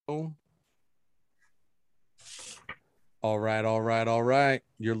All right, all right, all right.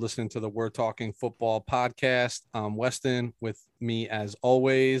 You're listening to the We're Talking Football podcast. I'm Weston. With me, as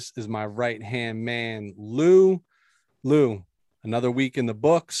always, is my right hand man, Lou. Lou, another week in the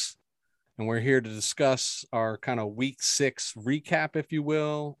books, and we're here to discuss our kind of week 6 recap, if you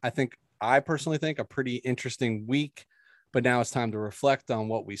will. I personally think a pretty interesting week, but now it's time to reflect on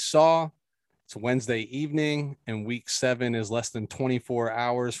what we saw. It's Wednesday evening, and week 7 is less than 24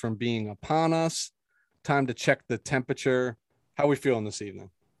 hours from being upon us. Time to check the temperature. How are we feeling this evening?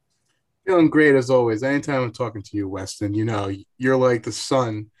 Feeling great as always. Anytime I'm talking to you, Weston, you're like the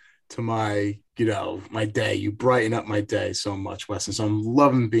sun to my day. You brighten up my day so much, Weston. So I'm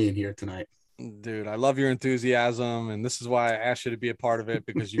loving being here tonight. Dude, I love your enthusiasm, and this is why I asked you to be a part of it,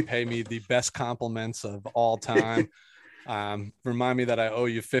 because you pay me the best compliments of all time. Remind me that I owe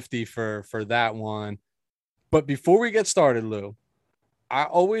you 50 for that one. But before we get started, Lou, I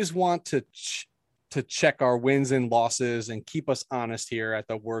always want to check our wins and losses and keep us honest here at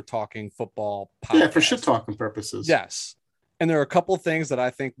the We're Talking Football Yeah, for shit podcast. talking purposes. Yes. And there are a couple things that I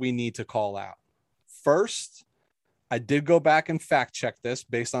think we need to call out. First, I did go back and fact check this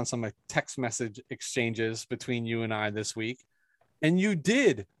based on some text message exchanges between you and I this week. And you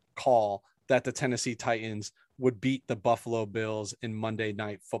did call that the Tennessee Titans would beat the Buffalo Bills in Monday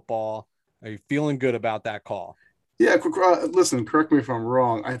Night Football. Are you feeling good about that call? Yeah, listen, correct me if I'm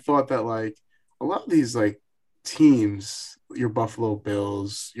wrong. I thought that like a lot of these like teams, your Buffalo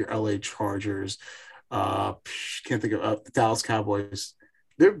Bills, your LA Chargers, can't think of the Dallas Cowboys,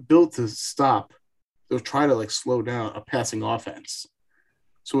 they're built to stop. They'll try to like slow down a passing offense.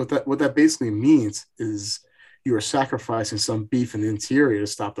 So what that basically means is you are sacrificing some beef in the interior to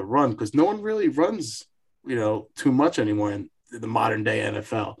stop the run because no one really runs, too much anymore in the modern day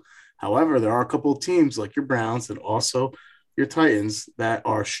NFL. However, there are a couple of teams like your Browns and also your Titans that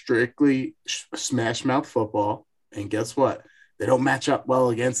are strictly smash mouth football. And guess what? They don't match up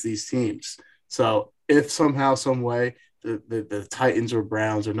well against these teams. So if somehow, some way, the Titans or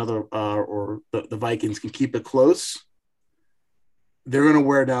Browns or the Vikings can keep it close, they're going to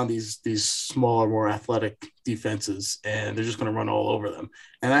wear down these smaller, more athletic defenses, and they're just going to run all over them.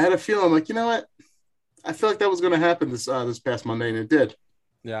 And I had a feeling like, you know what? I feel like that was going to happen this past Monday, and it did.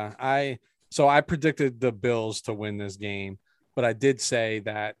 Yeah, I predicted the Bills to win this game, but I did say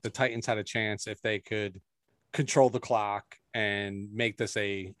that the Titans had a chance if they could control the clock and make this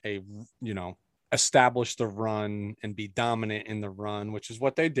a establish the run and be dominant in the run, which is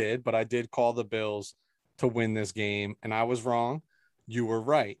what they did. But I did call the Bills to win this game, and I was wrong. You were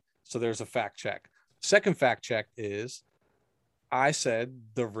right. So there's a fact check. Second fact check is I said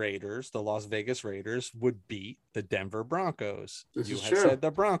the Raiders, the Las Vegas Raiders, would beat the Denver Broncos. This You is had true. said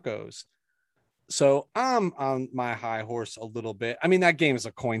the Broncos. So I'm on my high horse a little bit. I mean, that game is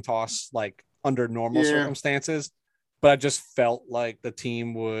a coin toss, like under normal Yeah, circumstances, but I just felt like the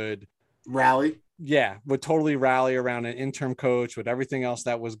team rally. would totally rally around an interim coach with everything else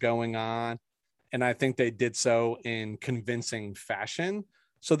that was going on. And I think they did so in convincing fashion.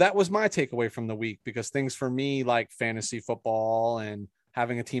 So that was my takeaway from the week, because things for me like fantasy football and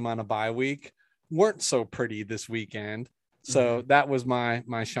having a team on a bye week weren't so pretty this weekend. So Mm-hmm. that was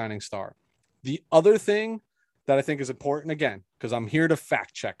my shining star. The other thing that I think is important, again, because I'm here to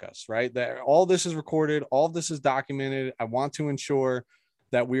fact check us, right? That all this is recorded, all this is documented. I want to ensure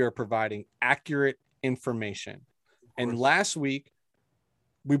that we are providing accurate information. Of And course. last week,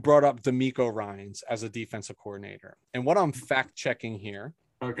 we brought up D'Amico Ryans as a defensive coordinator. And what I'm fact checking here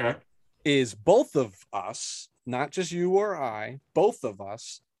Okay. is both of us, not just you or I, both of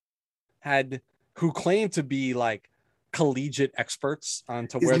us had who claim to be like collegiate experts on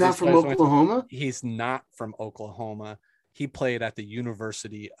to He's where not these from players went. Oklahoma. He's not from Oklahoma. He played at the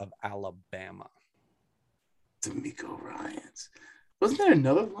University of Alabama. D'Amico Ryans. Wasn't there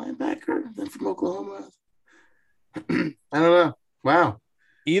another linebacker then from Oklahoma? I don't know. Wow.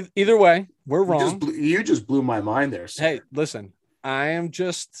 Either way, we're wrong. You just blew my mind there, Hey, sir. listen, I am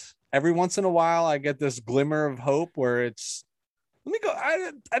just every once in a while I get this glimmer of hope where it's let me go.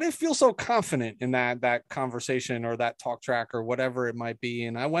 I didn't feel so confident in that conversation or that talk track or whatever it might be.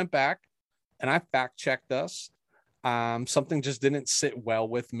 And I went back and I fact checked us. Something just didn't sit well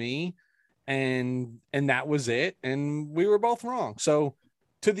with me, and that was it. And we were both wrong. So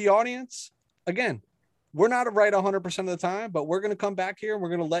to the audience, again, we're not right 100% of the time, but we're gonna come back here. And we're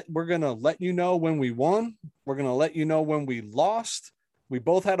gonna let you know when we won. We're gonna let you know when we lost. We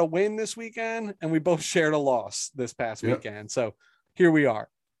both had a win this weekend, and we both shared a loss this past Yep. weekend. So here we are.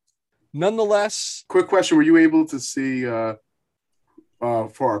 Nonetheless, Quick question: were you able to see for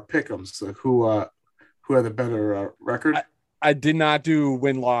our pickums who had the better I, record? I did not do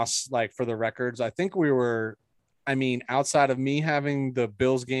win loss like for the records. I think we were. I mean, outside of me having the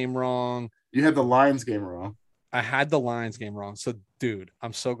Bills game wrong, You had the Lions game wrong. I had the Lions game wrong. So, dude,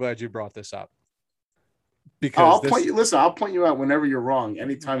 I'm so glad you brought this up Oh, because this I'll point you out whenever you're wrong,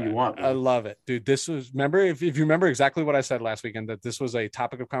 anytime you want, I man. love it, dude. This was remember if you remember exactly what I said last weekend that this was a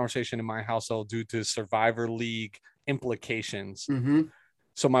topic of conversation in my household due to Survivor League implications. Mm-hmm.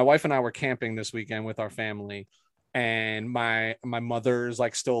 So my wife and I were camping this weekend with our family, and my mother's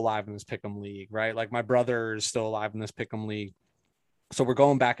like still alive in this pick'em league, right? Like my brother is still alive in this pick'em league. So we're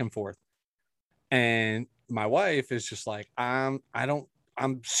going back and forth, and my wife is just like, I don't.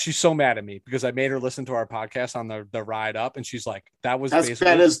 She's so mad at me because I made her listen to our podcast on the ride up, and she's like, that was basically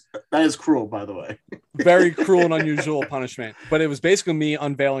that is cruel, by the way. very cruel and unusual punishment. But it was basically me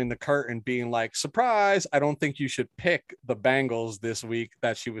unveiling the curtain, being like, surprise, I don't think you should pick the Bengals this week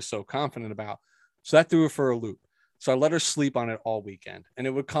that she was so confident about. So that threw her for a loop. So I let her sleep on it all weekend. And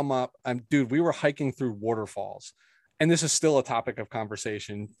it would come up. Dude, we were hiking through waterfalls. And this is still a topic of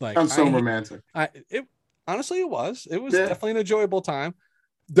conversation. Like, Sounds so romantic. Honestly, it was. It was Yeah. definitely an enjoyable time.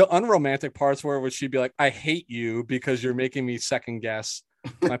 The unromantic parts were she'd be like, I hate you because you're making me second guess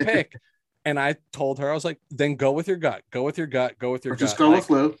my pick. And I told her, I was like, then go with your gut. Go with your gut. Go with your Or gut. just go with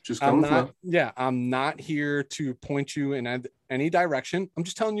Lou. Just go I'm with not, Lou. yeah, I'm not here to point you in any direction. I'm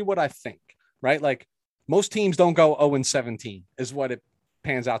just telling you what I think, right? Like most teams don't go 0-17 is what it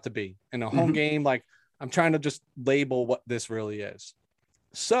pans out to be in a home game. Like I'm trying to just label what this really is.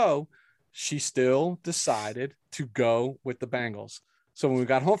 So she still decided to go with the Bengals. So when we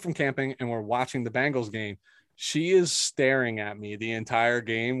got home from camping and we're watching the Bengals game, she is staring at me the entire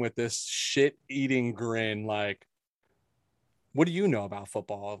game with this shit-eating grin like, what do you know about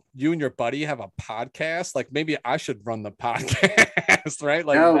football? You and your buddy have a podcast? Like maybe I should run the podcast, right?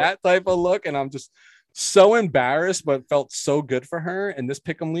 Like that type of look. And I'm just so embarrassed, but felt so good for her. And this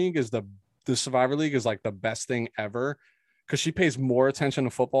Pick'em League is the Survivor League is like the best thing ever because she pays more attention to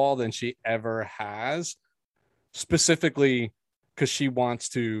football than she ever has, specifically because she wants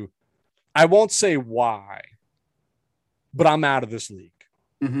to, I won't say why, but I'm out of this league.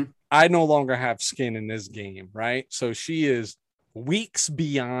 Mm-hmm. I no longer have skin in this game, right? So she is weeks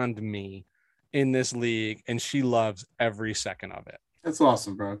beyond me in this league, and she loves every second of it. That's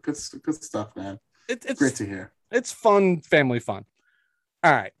awesome, bro. Good stuff, man. It's great to hear. It's fun, family fun.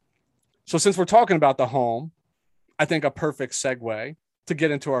 All right. So since we're talking about the home, I think a perfect segue to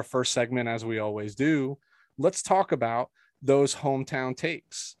get into our first segment, as we always do. Let's talk about those hometown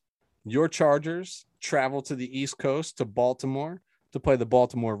takes. Your Chargers travel to the East Coast to Baltimore to play the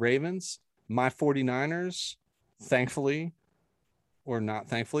Baltimore Ravens. My 49ers, thankfully, or not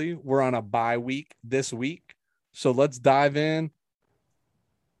thankfully, we're on a bye week this week. So let's dive in.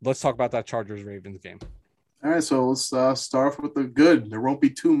 Let's talk about that Chargers-Ravens game. All right, so let's start off with the good. There won't be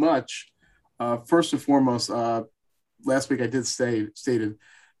too much. First and foremost, last week I did stated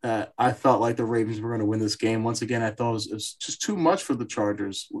that I felt like the Ravens were going to win this game. Once again, I thought it was just too much for the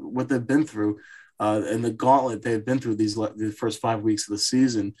Chargers, what they've been through, and the gauntlet they've been through the first 5 weeks of the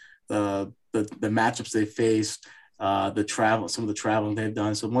season, the matchups they faced, some of the traveling they've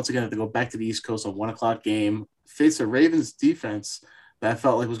done. So once again, I have to go back to the East Coast, a 1:00 game, face a Ravens defense that I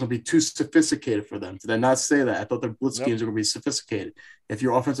felt like was going to be too sophisticated for them. Did I not say that? I thought their blitz games were going to be sophisticated. If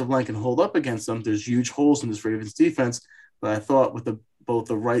your offensive line can hold up against them, there's huge holes in this Ravens defense. But I thought with both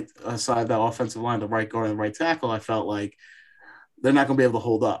the right side of that offensive line, the right guard and the right tackle, I felt like they're not going to be able to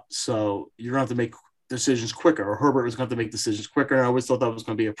hold up. So you're going to have to make decisions quicker, or Herbert was going to have to make decisions quicker. And I always thought that was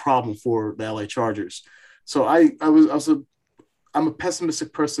going to be a problem for the LA Chargers. So I'm a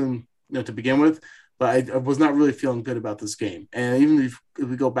pessimistic person, to begin with, but I was not really feeling good about this game. And even if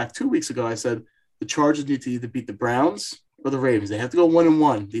we go back 2 weeks ago, I said the Chargers need to either beat the Browns or the Ravens. They have to go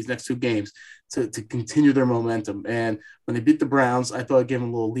 1-1 these next two games to continue their momentum. And when they beat the Browns, I thought it gave them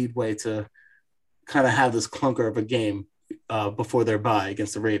a little leadway to kind of have this clunker of a game before their bye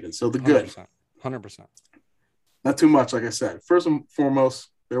against the Ravens. So the good. 100%. Not too much, like I said. First and foremost,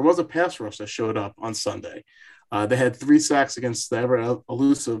 there was a pass rush that showed up on Sunday. They had 3 sacks against the ever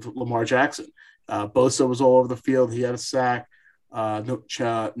elusive Lamar Jackson. Bosa was all over the field. He had a sack.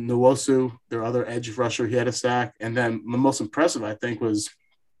 Nwosu, their other edge rusher, he had a sack. And then the most impressive, I think, was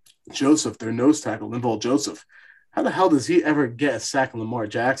Joseph, their nose tackle, Linval Joseph. How the hell does he ever get a sack on Lamar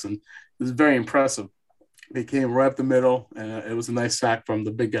Jackson? It was very impressive. They came right up the middle, and it was a nice sack from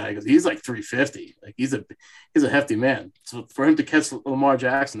the big guy because he's like 350. Like he's a hefty man. So for him to catch Lamar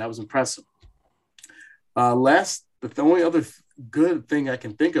Jackson, that was impressive. The only other good thing I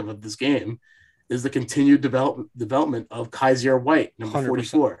can think of this game is the continued development of Kaiser White, number 100%.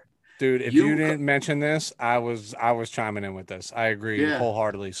 44. Dude, if you didn't mention this, I was chiming in with this. I agree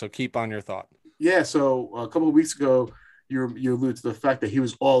wholeheartedly. So keep on your thought. Yeah, so a couple of weeks ago, you allude to the fact that he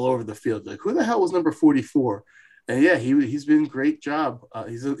was all over the field. Like, who the hell was number 44? And yeah, he's been great job.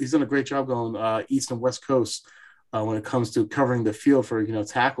 He's done a great job going east and west coast when it comes to covering the field for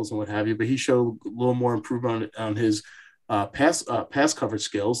tackles and what have you. But he showed a little more improvement on his pass coverage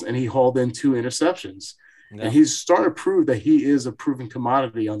skills, and he hauled in 2 interceptions. And Yeah. he's starting to prove that he is a proven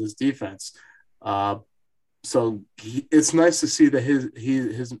commodity on this defense. Uh, it's nice to see that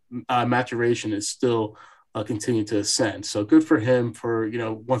his maturation is still continuing to ascend. So good for him for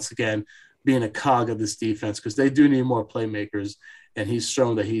once again being a cog of this defense because they do need more playmakers, and he's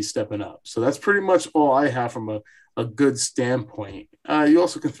shown that he's stepping up. So that's pretty much all I have from a good standpoint. You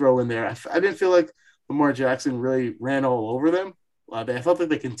also can throw in there. I didn't feel like Lamar Jackson really ran all over them. I felt like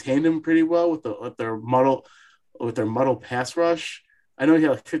they contained him pretty well with their muddle pass rush. I know he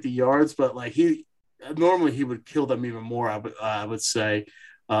had like 50 yards, but like he normally he would kill them even more. I would say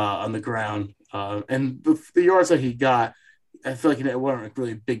on the ground, and the yards that he got, I feel like it weren't like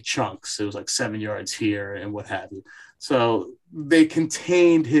really big chunks. It was like 7 yards here and what have you. So they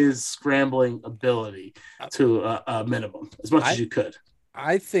contained his scrambling ability to a minimum as much as I you could.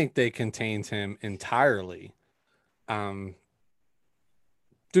 I think they contained him entirely. Um,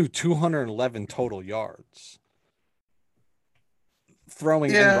 Dude, 211 total yards,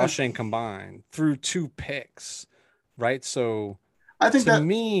 throwing and Yeah, rushing combined through 2 picks, right? So I think to that.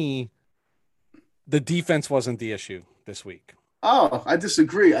 me, the defense wasn't the issue this week. Oh, I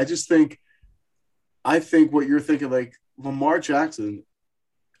disagree. I think what you're thinking, like Lamar Jackson.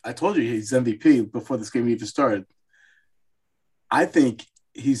 I told you he's MVP before this game even started. I think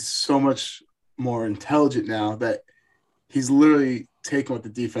he's so much more intelligent now that he's literally taking what the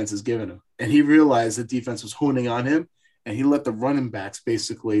defense is giving him. And he realized the defense was honing on him, and he let the running backs,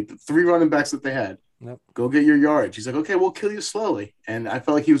 basically, the 3 running backs that they had, Yep. go get your yards. He's like, okay, we'll kill you slowly. And I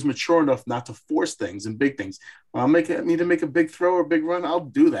felt like he was mature enough not to force things and big things. When I need to make a big throw or a big run, I'll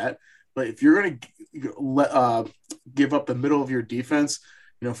do that. But if you're going to give up the middle of your defense,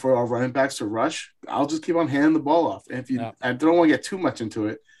 for our running backs to rush, I'll just keep on handing the ball off. And Yep. I don't want to get too much into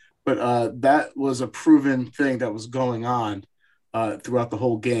it, but that was a proven thing that was going on throughout the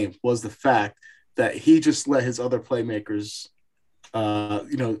whole game was the fact that he just let his other playmakers,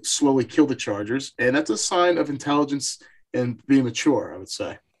 slowly kill the Chargers, and that's a sign of intelligence and being mature, I would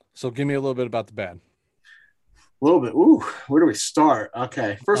say. So give me a little bit about the bad. A little bit. Ooh, where do we start?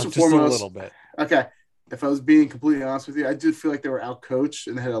 Okay, first and Just a foremost, little bit. okay. If I was being completely honest with you, I did feel like they were outcoached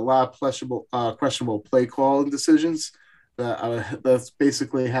and they had a lot of questionable play calling decisions that's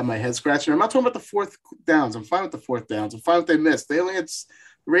basically had my head scratching. I'm not talking about the fourth downs. I'm fine with the fourth downs. I'm fine with they missed. The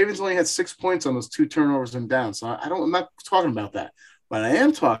Ravens only had 6 points on those 2 turnovers and downs. So I'm not talking about that. What I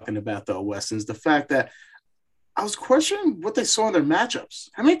am talking about though, Weston, is the fact that I was questioning what they saw in their matchups.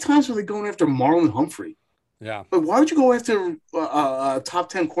 How many times were they going after Marlon Humphrey? Yeah. Like, why would you go after a top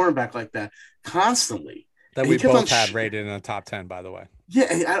 10 cornerback like that constantly? That And he we kept on, both had rated in the top 10, by the way.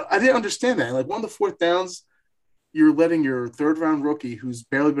 yeah, I didn't understand that. Like, one of the fourth downs, you're letting your third round rookie, who's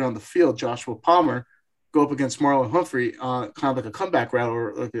barely been on the field, Joshua Palmer, go up against Marlon Humphrey on kind of like a comeback route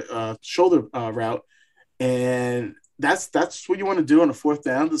or like a shoulder route. And that's what you want to do on a fourth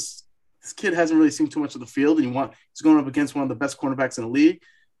down. This kid hasn't really seen too much of the field, and he's going up against one of the best cornerbacks in the league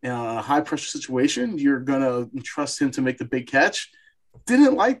in a high pressure situation. You're gonna trust him to make the big catch.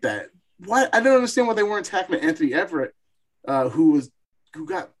 Didn't like that. Why? I don't understand why they weren't attacking Anthony Everett, who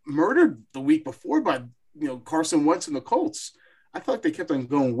got murdered the week before by Carson Wentz and the Colts. I felt like they kept on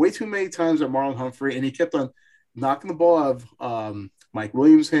going way too many times at Marlon Humphrey, and he kept on knocking the ball out of Mike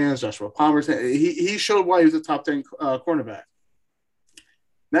Williams' hands, Joshua Palmer's hands. He showed why he was a top 10 cornerback.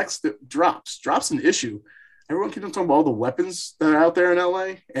 Next, drops. Drops an issue. Everyone keeps on talking about all the weapons that are out there in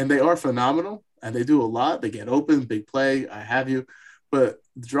LA, and they are phenomenal, and they do a lot. They get open, big play, I have you. But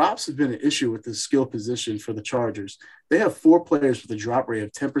drops have been an issue with the skill position for the Chargers. They have 4 players with a drop rate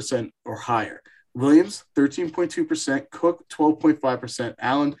of 10% or higher. Williams, 13.2%, Cook, 12.5%,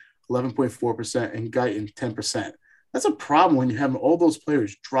 Allen, 11.4%, and Guyton, 10%. That's a problem when you have all those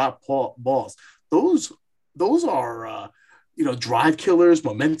players drop balls. Those are drive killers,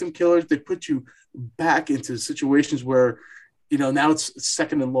 momentum killers. They put you back into situations where now it's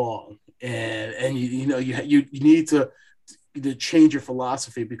second and long, and you need to change your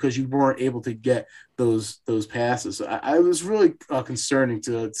philosophy because you weren't able to get those passes. I was really concerning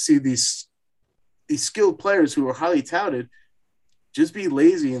to see these skilled players who are highly touted just be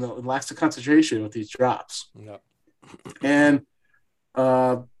lazy and lacks the concentration with these drops. Yeah. And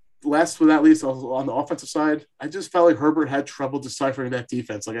last but not least, on the offensive side, I just felt like Herbert had trouble deciphering that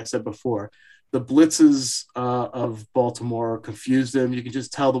defense. Like I said before, the blitzes of Baltimore confused him. You can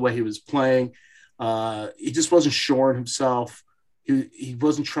just tell the way he was playing. He just wasn't sure in himself. He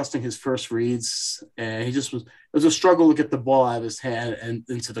wasn't trusting his first reads, and he just was. It was a struggle to get the ball out of his hand and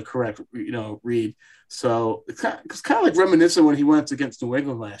into the correct, read. So it's kind of like reminiscent when he went against New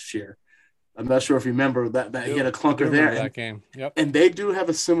England last year. I'm not sure if you remember that he had a clunker there. That game. Yep. And they do have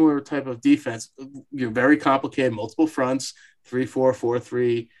a similar type of defense. Very complicated, multiple fronts,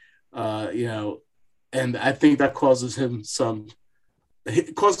 3-4, 4-3. And I think that causes him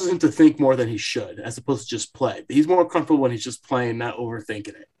to think more than he should, as opposed to just play. He's more comfortable when he's just playing, not overthinking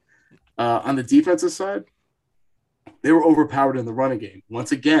it. On the defensive side, they were overpowered in the running game.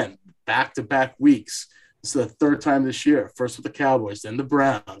 Once again, back-to-back weeks. This is the third time this year. First with the Cowboys, then the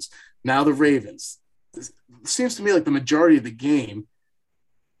Browns, now the Ravens. It seems to me like the majority of the game,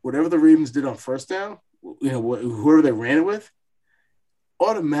 whatever the Ravens did on first down, whoever they ran it with,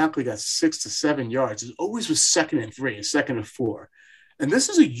 automatically got 6 to 7 yards. It always was 2nd and 3 and 2nd and 4. And this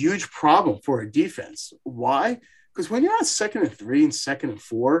is a huge problem for a defense. Why? Because when you're on 2nd and 3 and 2nd and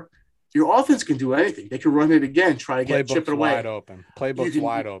 4, your offense can do anything. They can run it again, try to chip it away. Wide open. Playbook's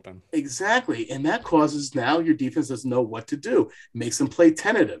wide open. Exactly. And that causes now your defense doesn't know what to do. Makes them play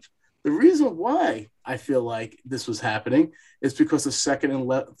tentative. The reason why I feel like this was happening is because the second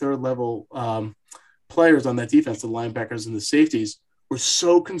and third level players on that defense, the linebackers and the safeties, were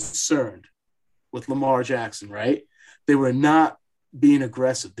so concerned with Lamar Jackson, right? They were not being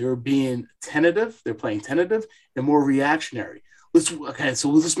aggressive. They were being tentative. They're playing tentative and more reactionary. So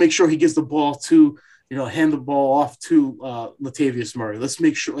let's make sure he gives the ball to, hand the ball off to Latavius Murray. Let's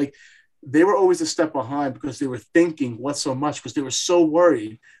make sure, they were always a step behind because they were thinking because they were so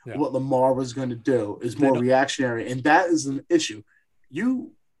worried what Lamar was going to do is more reactionary. And that is an issue.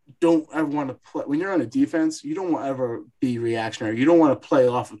 You don't ever want to play when you're on a defense. You don't want to ever be reactionary. You don't want to play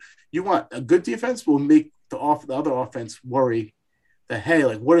off. You want a good defense will make the other offense worry that, hey,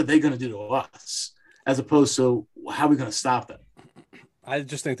 what are they going to do to us, as opposed to how are we going to stop them? I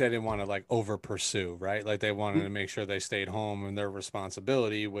just think they didn't want to over pursue, right? They wanted to make sure they stayed home in their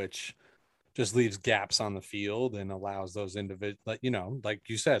responsibility, which just leaves gaps on the field and allows those individuals, like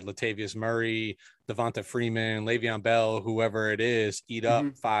you said, Latavius Murray, Devonta Freeman, Le'Veon Bell, whoever it is, eat up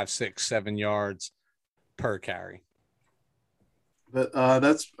 5, 6, 7 yards per carry. But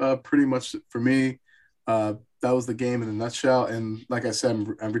that's pretty much it for me. That was the game in a nutshell. And like I said,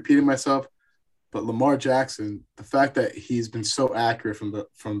 I'm repeating myself, but Lamar Jackson, the fact that he's been so accurate from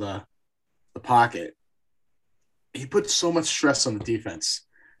the pocket, he puts so much stress on the defense.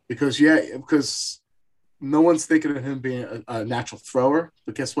 Because no one's thinking of him being a natural thrower,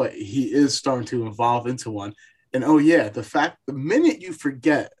 but guess what? He is starting to evolve into one. And the minute you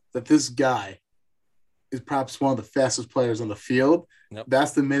forget that this guy is perhaps one of the fastest players on the field,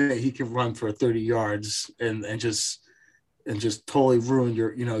 that's the minute he can run for 30 yards and just totally ruin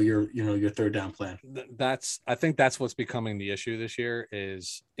your third down plan. I think that's what's becoming the issue this year.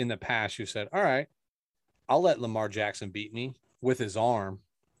 Is in the past you said, all right, I'll let Lamar Jackson beat me with his arm,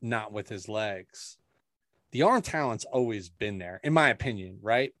 not with his legs. The arm talent's always been there, in my opinion,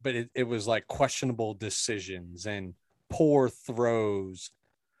 right? But it was questionable decisions and poor throws,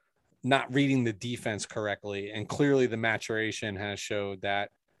 not reading the defense correctly. And clearly the maturation has showed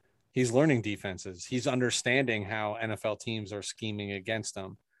that he's learning defenses. He's understanding how NFL teams are scheming against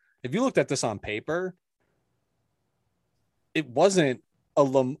him. If you looked at this on paper, it wasn't a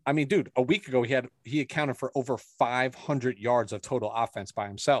week ago he accounted for over 500 yards of total offense by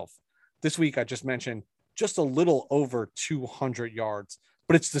himself. This week, I just mentioned just a little over 200 yards,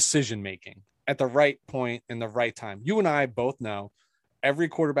 but it's decision making at the right point in the right time. You and I both know every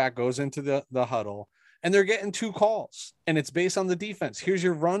quarterback goes into the huddle and they're getting 2 calls, and it's based on the defense. Here's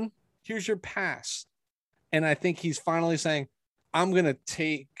your run, here's your pass. And I think he's finally saying, I'm going to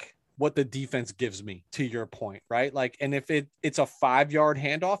take what the defense gives me, to your point, right? And if it's a 5-yard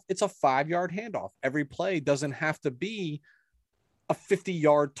handoff, it's a 5-yard handoff. Every play doesn't have to be a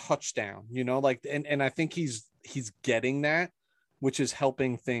 50-yard touchdown, and I think he's getting that, which is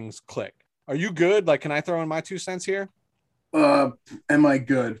helping things click. Are you good? Can I throw in my 2 cents here? Am I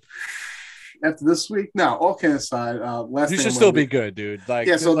good? After this week? No, all kidding aside, you should still be good, dude.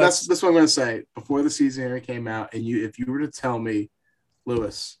 So that's what I'm going to say. Before the season came out, and if you were to tell me,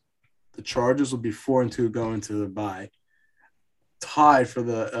 Lewis, the Chargers will be 4-2 going to the bye, tied for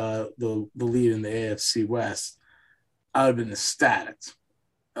the lead in the AFC West, I would have been ecstatic.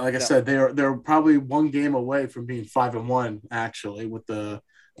 Like I said, they're probably 1 game away from being 5-1, actually, with the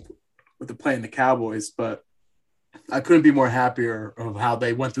playing the Cowboys. But I couldn't be more happier of how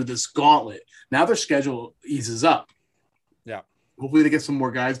they went through this gauntlet. Now their schedule eases up. Yeah. Hopefully they get some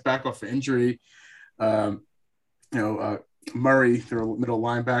more guys back off injury. Murray, their middle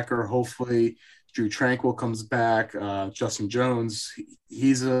linebacker, hopefully Drew Tranquil comes back. Justin Jones,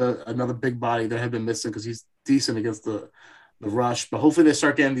 he's another big body that had been missing because he's decent against the rush. But hopefully they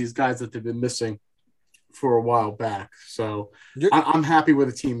start getting these guys that they've been missing for a while back. So I'm happy where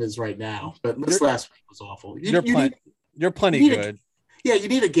the team is right now. But this last week was awful. You're plenty good. You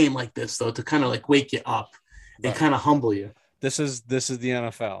need a game like this though to kind of like wake you up and kind of humble you. This is the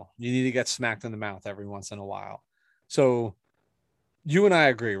NFL. You need to get smacked in the mouth every once in a while. So you and I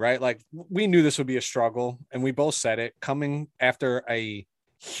agree, right? Like we knew this would be a struggle, and we both said it coming after a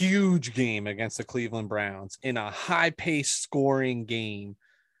huge game against the Cleveland Browns in a high-paced scoring game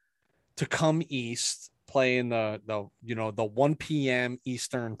to come east, play in the 1 p.m.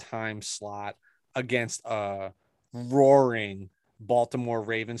 Eastern time slot against a roaring Baltimore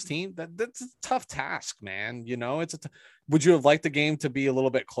Ravens team. That's a tough task, man. You know, would you have liked the game to be a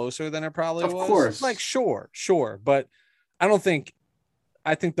little bit closer than it probably was? Of course. Like, sure. But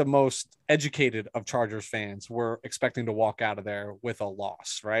I think the most educated of Chargers fans were expecting to walk out of there with a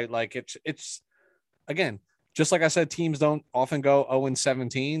loss, right? Like it's again, just like I said, teams don't often go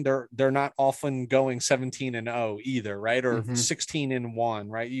 0-17. They're not often going 17-0 either, right? Or 16-1,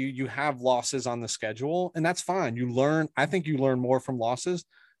 right? You have losses on the schedule, and that's fine. I think you learn more from losses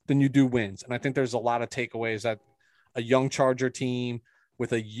than you do wins. And I think there's a lot of takeaways that a young Charger team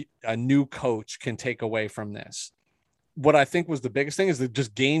with a new coach can take away from this. What I think was the biggest thing is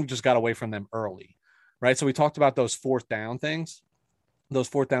that game just got away from them early, right? So we talked about those fourth down things, those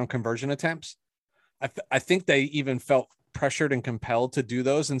fourth down conversion attempts. I think they even felt pressured and compelled to do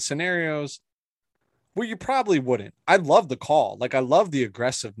those in scenarios where you probably wouldn't. I love the call. Like I love the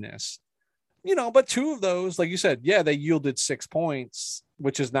aggressiveness, but two of those, like you said, yeah, they yielded 6 points,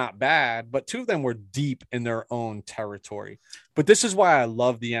 which is not bad, but two of them were deep in their own territory. But this is why I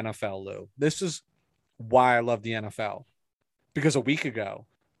love the NFL, Lou. This is why I love the NFL, because a week ago,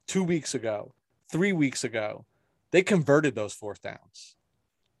 2 weeks ago, 3 weeks ago, they converted those fourth downs,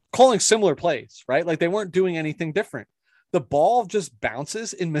 calling similar plays, right? Like they weren't doing anything different. The ball just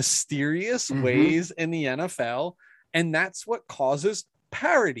bounces in mysterious ways in the NFL, and that's what causes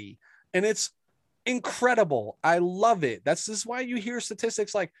parity. And it's incredible. I love it. This is why you hear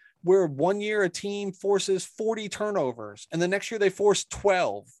statistics like where 1 year a team forces 40 turnovers and the next year they force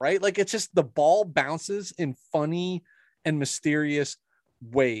 12, right? Like it's just the ball bounces in funny and mysterious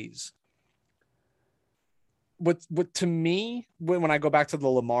ways. What to me, when I go back to the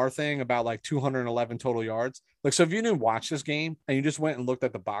Lamar thing about like 211 total yards, like, so if you didn't watch this game and you just went and looked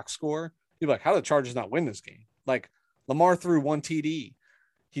at the box score, you're like, how did the Chargers not win this game? Like Lamar threw 1 TD.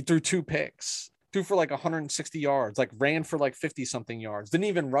 He threw 2 picks, threw for like 160 yards, like ran for like 50 something yards, didn't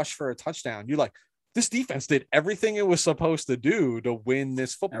even rush for a touchdown. You're like, this defense did everything it was supposed to do to win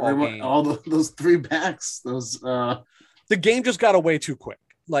this football game. All those 3 backs, the game just got away too quick.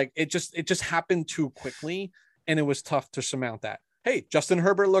 Like it just happened too quickly. And it was tough to surmount that. Hey, Justin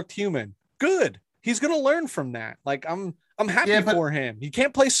Herbert looked human. Good. He's going to learn from that. Like I'm happy for him. He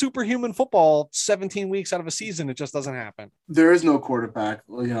can't play superhuman football 17 weeks out of a season. It just doesn't happen. There is no quarterback.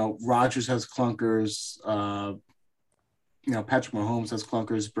 Rodgers has clunkers. Patrick Mahomes has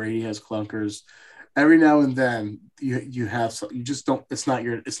clunkers. Brady has clunkers. Every now and then you have some, you just don't. It's not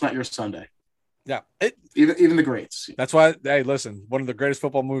your Sunday. Yeah. Even the greats. That's why, hey, listen, one of the greatest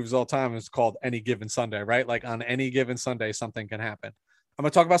football movies of all time is called Any Given Sunday, right? Like on any given Sunday, something can happen. I'm going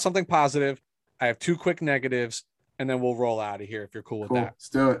to talk about something positive. I have 2 quick negatives, and then we'll roll out of here if you're cool with that. Let's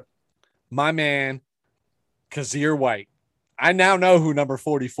do it. My man, Kazir White. I now know who number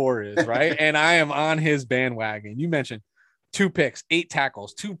 44 is, right? And I am on his bandwagon. You mentioned 2 picks, 8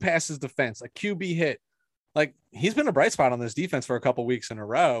 tackles, 2 passes defense, a QB hit. Like he's been a bright spot on this defense for a couple weeks in a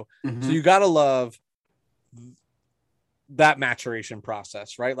row. So you got to love that maturation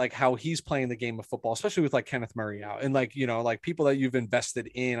process, right? Like how he's playing the game of football, especially with like Kenneth Murray out and like, like people that you've invested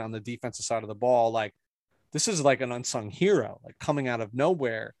in on the defensive side of the ball. Like this is like an unsung hero, like coming out of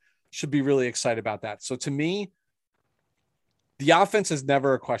nowhere. Should be really excited about that. So to me, the offense is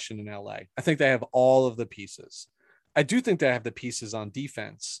never a question in LA. I think they have all of the pieces. I do think they have the pieces on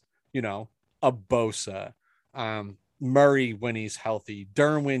defense, a Bosa, Murray when he's healthy,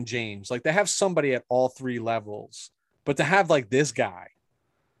 Derwin James. Like they have somebody at all 3 levels, but to have like this guy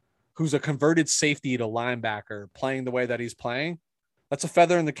who's a converted safety to linebacker playing the way that he's playing, that's a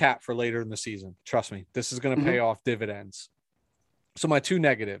feather in the cap for later in the season. Trust me, this is going to pay off dividends. So my 2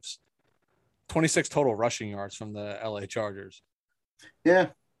 negatives, 26 total rushing yards from the LA Chargers. Yeah.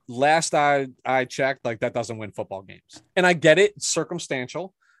 Last I checked, like that doesn't win football games. And I get it. It's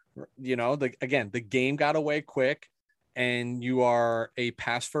circumstantial. The game got away quick and you are a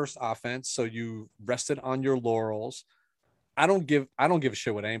pass first offense. So you rested on your laurels. I don't give a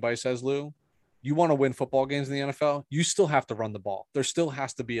shit what anybody says, Lou. you want to win football games in the NFL, you still have to run the ball. There still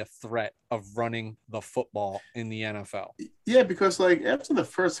has to be a threat of running the football in the NFL. Yeah, because like after the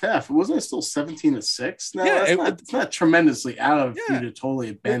first half, wasn't it still 17-6? Now Yeah, it's not tremendously out of you yeah. to totally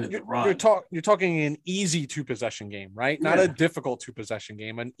abandon the run. You're talking an easy 2-possession game, right? Not a difficult 2-possession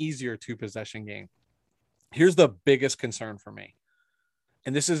game, an easier 2-possession game. Here's the biggest concern for me.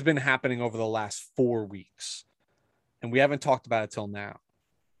 And this has been happening over the last 4 weeks. And we haven't talked about it till now.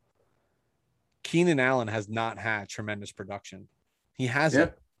 Keenan Allen has not had tremendous production. He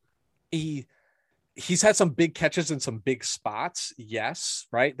hasn't. Yeah. He's had some big catches in some big spots, yes,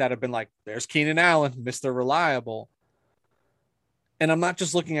 right? That have been like, there's Keenan Allen, Mr. Reliable. And I'm not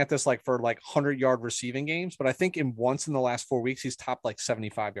just looking at this like for like 100-yard receiving games, but I think once in the last 4 weeks, he's topped like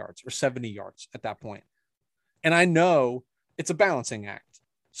 75 yards or 70 yards at that point. And I know it's a balancing act.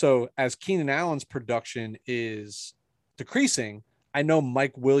 So as Keenan Allen's production is decreasing, I know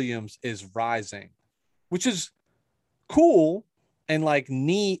Mike Williams is rising, which is cool and like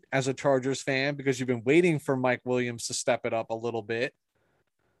neat as a Chargers fan because you've been waiting for Mike Williams to step it up a little bit.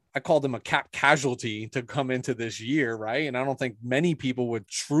 I called him a cap casualty to come into this year, right? And I don't think many people would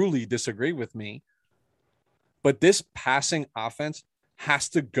truly disagree with me. But this passing offense has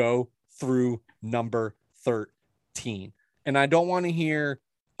to go through number 13. And I don't want to hear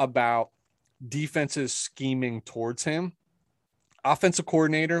about defenses scheming towards him. Offensive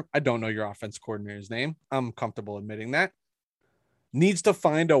coordinator, I don't know your offensive coordinator's name. I'm comfortable admitting that. Needs to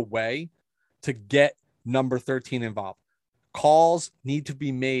find a way to get number 13 involved. Calls need to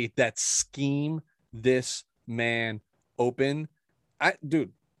be made that scheme this man open. I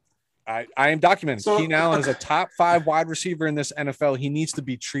am documenting. So, Keenan Allen is a top 5 wide receiver in this NFL. He needs to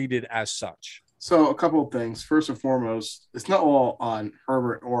be treated as such. So a couple of things. First and foremost, it's not all on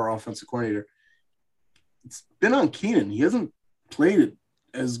Herbert or offensive coordinator. It's been on Keenan. He hasn't played it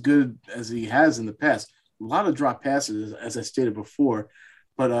as good as he has in the past. A lot of drop passes, as I stated before,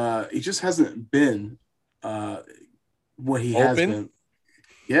 but he just hasn't been what he has been.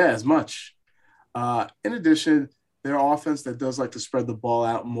 Yeah, as much. In addition, their offense that does like to spread the ball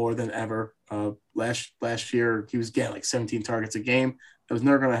out more than ever. Last year, he was getting like 17 targets a game. That was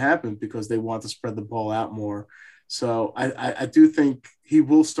never going to happen because they want to spread the ball out more. So I do think he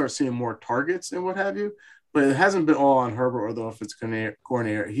will start seeing more targets and what have you. But it hasn't been all on Herbert or the offensive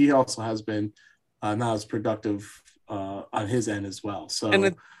coordinator. He also has been not as productive on his end as well. So,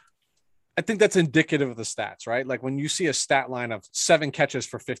 and I think that's indicative of the stats, right? Like when you see a stat line of 7 catches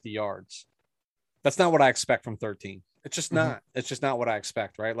for 50 yards, that's not what I expect from 13. It's just not. Mm-hmm. It's just not what I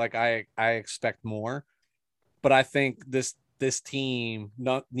expect, right? Like I expect more, but I think this team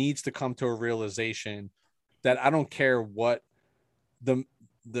needs to come to a realization that I don't care what the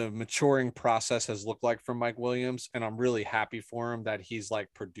maturing process has looked like for Mike Williams, and I'm really happy for him that he's like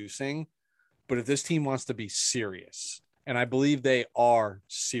producing. But if this team wants to be serious, and I believe they are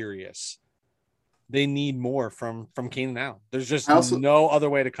serious, they need more from Keenan Allen. There's just no other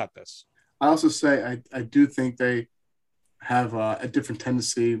way to cut this. I also say I do think they have a different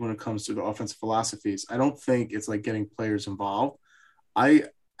tendency when it comes to the offensive philosophies. I don't think it's like getting players involved. I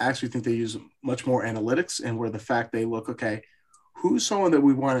actually think they use much more analytics, and where the fact they look, okay, who's someone that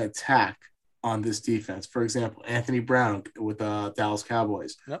we want to attack on this defense? For example, Anthony Brown with Dallas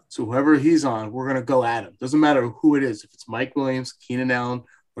Cowboys. Yep. So whoever he's on, we're going to go at him. Doesn't matter who it is. If it's Mike Williams, Keenan Allen,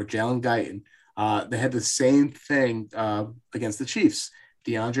 or Jalen Guyton. They had the same thing against the Chiefs.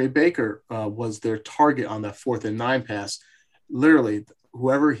 DeAndre Baker was their target on that 4th and 9 pass. Literally,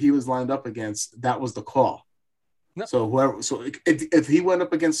 whoever he was lined up against, that was the call. Yep. So if he went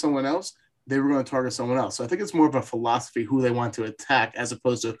up against someone else, they were going to target someone else. So I think it's more of a philosophy who they want to attack as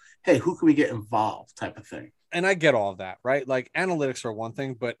opposed to, hey, who can we get involved type of thing. And I get all of that, right? Like analytics are one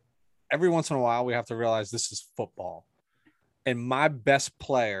thing, but every once in a while we have to realize this is football. And my best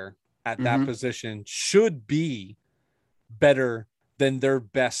player at that position should be better than their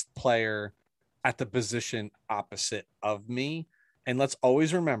best player at the position opposite of me. And let's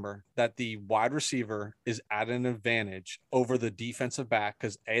always remember that the wide receiver is at an advantage over the defensive back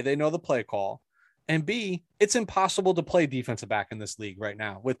because A, they know the play call, and B, it's impossible to play defensive back in this league right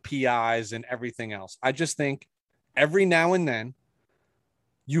now with PIs and everything else. I just think every now and then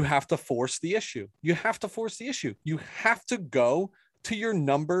you have to force the issue. You have to force the issue. You have to go to your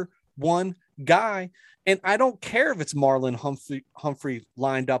number one guy. And I don't care if it's Marlon Humphrey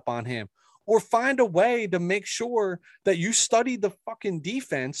lined up on him. Or find a way to make sure that you study the fucking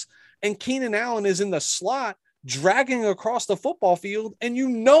defense and Keenan Allen is in the slot dragging across the football field. And you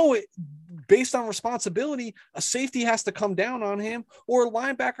know it based on responsibility, a safety has to come down on him or a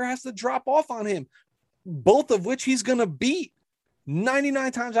linebacker has to drop off on him, both of which he's going to beat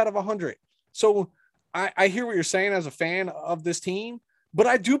 99 times out of 100. So I hear what you're saying as a fan of this team, but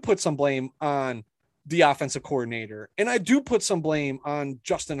I do put some blame on the offensive coordinator, and I do put some blame on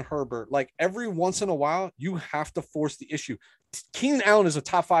Justin Herbert. Like every once in a while, you have to force the issue. Keenan Allen is a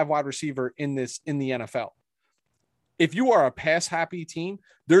top 5 wide receiver in the NFL. If you are a pass happy team,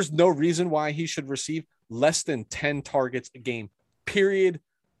 there's no reason why he should receive less than 10 targets a game, period,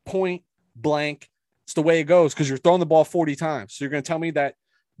 point blank. It's the way it goes because you're throwing the ball 40 times. So you're going to tell me that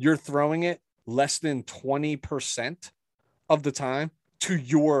you're throwing it less than 20% of the time to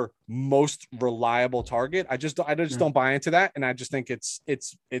your most reliable target. I just don't buy into that. And I just think it's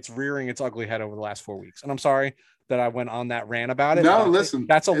rearing its ugly head over the last 4 weeks. And I'm sorry that I went on that rant about it. No, listen,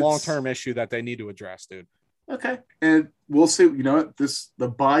 that's a long-term issue that they need to address, dude. Okay. And we'll see, you know what, the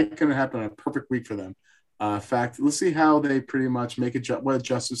bye going to happen on a perfect week for them. In fact, let's see how they pretty much make what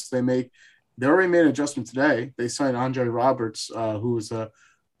adjustments they make. They already made an adjustment today. They signed Andre Roberts, who is a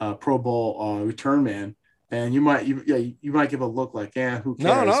Pro Bowl return man. And you might give a look like, who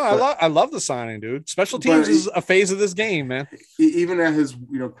cares? No, I love the signing, dude. Special teams is a phase of this game, man. Even at his,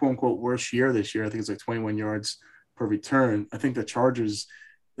 quote unquote worst year this year, I think it's like 21 yards per return. I think the Chargers,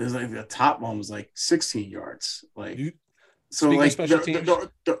 there's like the top one was like 16 yards. Like, so like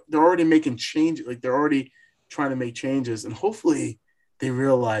they're already making changes. Like they're already trying to make changes, and hopefully they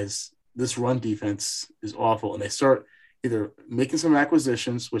realize this run defense is awful, and they start either making some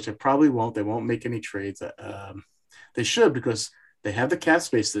acquisitions, which they probably won't. They won't make any trades. They should, because they have the cap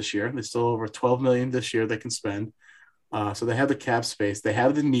space this year. They still over $12 million this year they can spend. So they have the cap space. They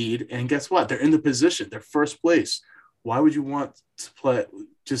have the need, and guess what? They're in the position. They're first place. Why would you want to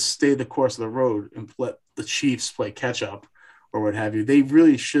just stay the course of the road and let the Chiefs play catch up or what have you? They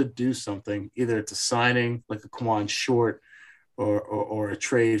really should do something. Either it's a signing like a Quan Short or a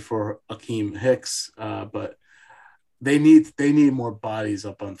trade for Akeem Hicks, but they need more bodies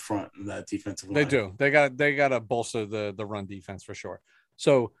up on front in that defensive line. They do. They got to bolster the run defense for sure.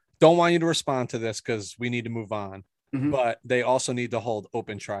 So don't want you to respond to this because we need to move on. Mm-hmm. But they also need to hold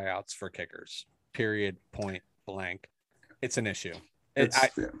open tryouts for kickers. Period. Point blank. It's an issue.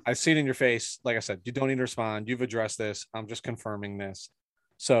 I see it in your face. Like I said, you don't need to respond. You've addressed this. I'm just confirming this.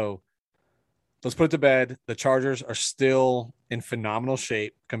 So let's put it to bed. The Chargers are still in phenomenal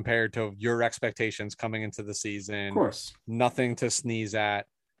shape compared to your expectations coming into the season. Of course. Nothing to sneeze at.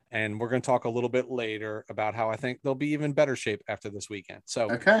 And we're going to talk a little bit later about how I think they'll be even better shape after this weekend. So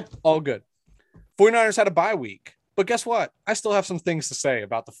okay, all good. 49ers had a bye week. But guess what? I still have some things to say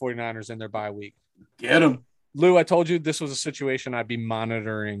about the 49ers in their bye week. Get them. Lou, I told you this was a situation I'd be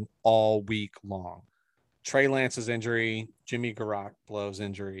monitoring all week long. Trey Lance's injury, Jimmy Garoppolo's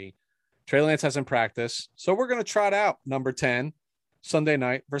injury. Trey Lance hasn't practiced, so we're going to trot out number 10 Sunday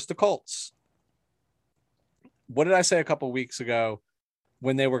night versus the Colts. What did I say a couple of weeks ago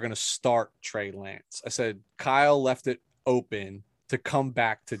when they were going to start Trey Lance? I said Kyle left it open to come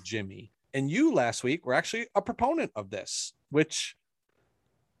back to Jimmy. And you last week were actually a proponent of this, which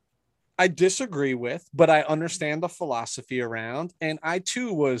I disagree with, but I understand the philosophy around. And I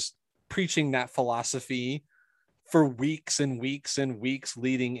too was preaching that philosophy for weeks and weeks and weeks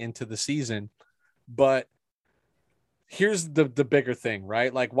leading into the season. But here's the bigger thing,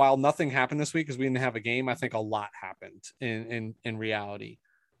 right? Like while nothing happened this week because we didn't have a game, I think a lot happened in reality.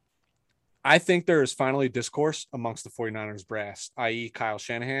 I think there is finally discourse amongst the 49ers brass, i.e. Kyle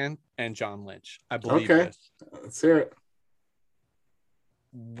Shanahan and John Lynch. I believe this. Let's hear it.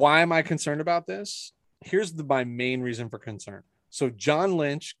 Why am I concerned about this? Here's my main reason for concern. So John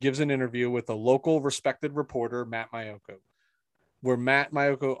Lynch gives an interview with a local respected reporter, Matt Maiocco, where Matt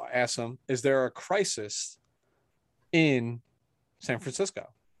Maiocco asks him, is there a crisis in San Francisco?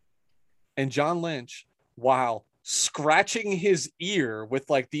 And John Lynch, while scratching his ear with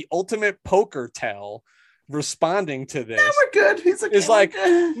like the ultimate poker tell, responding to this, we're good. He's like,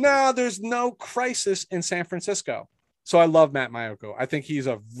 no, there's no crisis in San Francisco. So I love Matt Maiocco. I think he's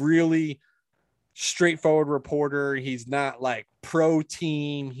a really straightforward reporter. He's not like pro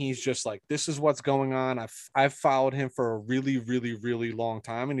team. He's just like, this is what's going on. I've followed him for a really, really, really long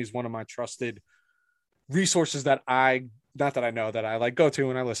time. And he's one of my trusted resources that I like go to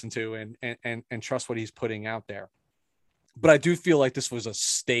and I listen to and trust what he's putting out there. But I do feel like this was a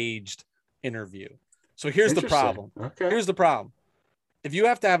staged interview. So here's the problem. Okay. Here's the problem. If you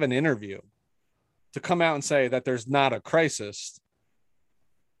have to have an interview to come out and say that there's not a crisis,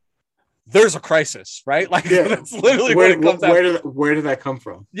 there's a crisis, right? Like that's literally where it comes out. Where did that come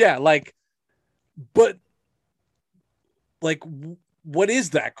from? Yeah, but what is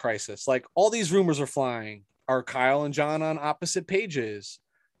that crisis? Like all these rumors are flying. Are Kyle and John on opposite pages?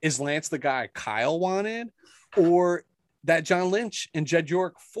 Is Lance the guy Kyle wanted? Or that John Lynch and Jed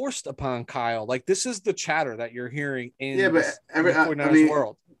York forced upon Kyle. Like, this is the chatter that you're hearing in, Yeah, but in the 49ers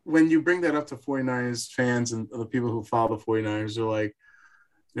world. when you bring that up to 49ers fans and the people who follow the 49ers, they're like,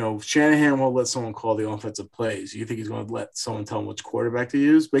 Shanahan won't let someone call the offensive plays. You think he's going to let someone tell him which quarterback to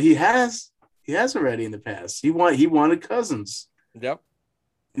use? But he has already in the past. He wanted Cousins. Yep.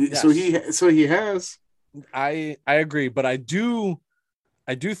 So he has. I agree, but I do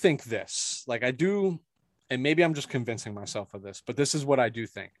think this. Like, I do, and maybe I'm just convincing myself of this, but this is what I do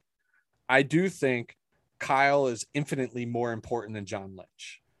think. I do think Kyle is infinitely more important than John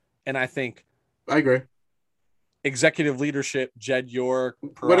Lynch. And I agree. Executive leadership, Jed York,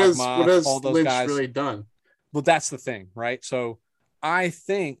 what has all those Lynch guys really done? Well, that's the thing, right? So I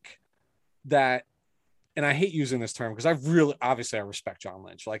think that, and I hate using this term because I respect John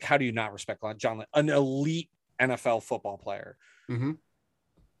Lynch. Like, how do you not respect John Lynch? An elite NFL football player, mm-hmm.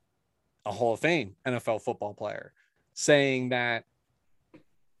 a Hall of Fame NFL football player, saying that,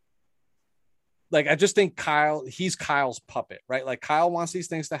 like, I just think he's Kyle's puppet, right? Like, Kyle wants these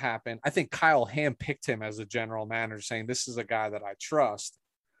things to happen. I think Kyle handpicked him as a general manager, saying, this is a guy that I trust.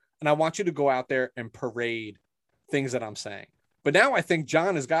 And I want you to go out there and parade things that I'm saying. But now I think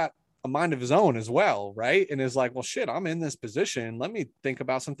John has got a mind of his own as well, right? And is like, well, shit, I'm in this position. Let me think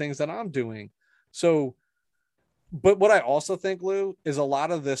about some things that I'm doing. So, but what I also think, Lou, is a lot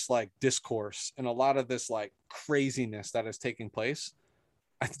of this like discourse and a lot of this like craziness that is taking place.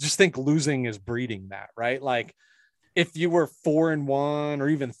 I just think losing is breeding that, right? Like, if you were 4-1 or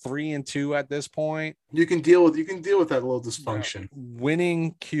even 3-2 at this point, you can deal with that little dysfunction.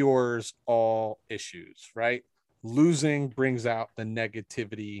 Winning cures all issues, right? Losing brings out the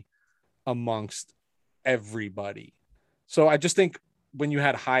negativity amongst everybody. So I just think when you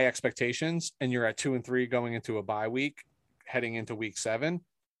had high expectations and you're at 2-3 going into a bye week, heading into week 7,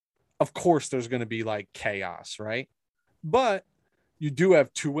 of course there's going to be like chaos, right? But you do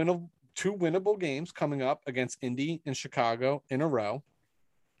have two winnable games coming up against Indy and Chicago in a row.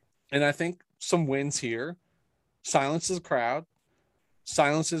 And I think some wins here silences the crowd,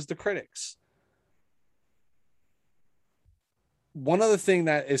 silences the critics. One other thing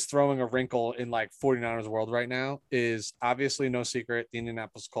that is throwing a wrinkle in like 49ers world right now is obviously no secret. The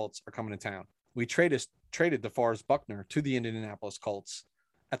Indianapolis Colts are coming to town. We traded DeForest Buckner to the Indianapolis Colts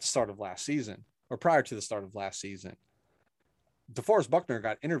at the start of last season or prior to the start of last season. DeForest Buckner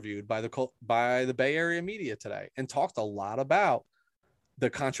got interviewed by the Bay Area media today and talked a lot about the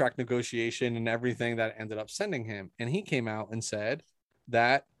contract negotiation and everything that ended up sending him. And he came out and said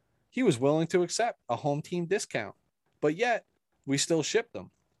that he was willing to accept a home team discount, but yet we still shipped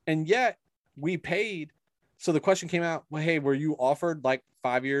them. And yet we paid. So the question came out, well, hey, were you offered like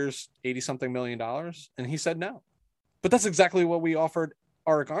 5 years, $80-something million? And he said no. But that's exactly what we offered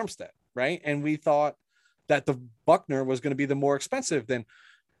Arik Armstead, right? And we thought that the Buckner was going to be the more expensive. Then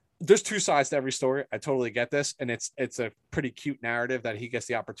there's two sides to every story. I totally get this. And it's a pretty cute narrative that he gets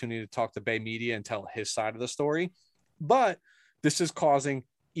the opportunity to talk to Bay media and tell his side of the story. But this is causing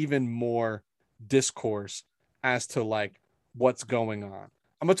even more discourse as to like what's going on.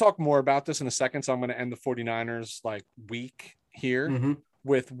 I'm going to talk more about this in a second. So I'm going to end the 49ers like week here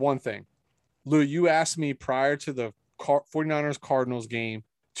with one thing. Lou, you asked me prior to the 49ers Cardinals game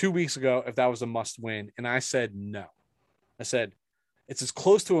 2 weeks ago if that was a must win. And I said no. I said it's as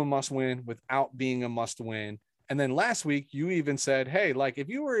close to a must win without being a must win. And then last week you even said, hey, like if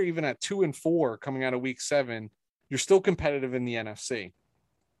you were even at 2-4 coming out of week 7, you're still competitive in the NFC.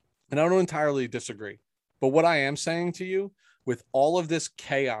 And I don't entirely disagree. But what I am saying to you, with all of this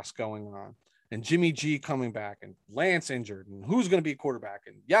chaos going on and Jimmy G coming back and Lance injured and who's going to be a quarterback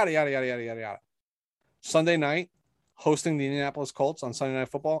and yada, yada, yada, yada, yada, yada. Sunday night, hosting the Indianapolis Colts on Sunday Night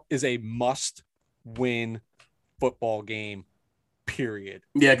Football is a must-win football game, period.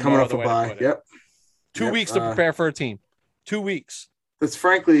 Yeah, coming off the bye. Yep. 2 weeks to prepare for a team. 2 weeks. That's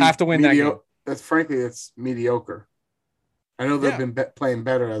frankly have to win that game. It's mediocre. I know they've been playing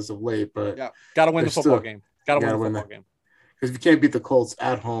better as of late, but got to win the football game. Got to win the football game. Because if you can't beat the Colts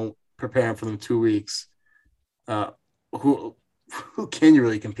at home, preparing for them 2 weeks, who can you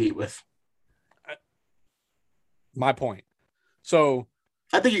really compete with? My point. So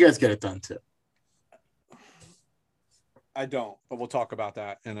I think you guys get it done too. I don't, but we'll talk about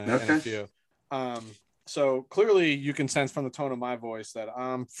that in a few. So clearly you can sense from the tone of my voice that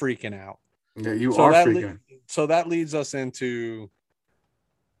I'm freaking out. Yeah, you are freaking. So that leads us into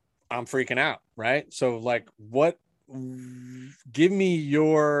I'm freaking out, right? So like give me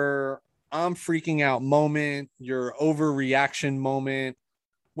your I'm freaking out moment, your overreaction moment.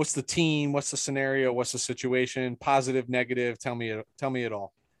 What's the team? What's the scenario? What's the situation? Positive, negative? Tell me it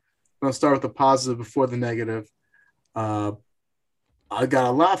all. I'll start with the positive before the negative. Uh, I got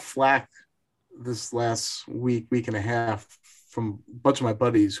a lot of flack this last week and a half from a bunch of my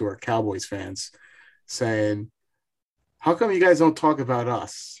buddies who are Cowboys fans saying, how come you guys don't talk about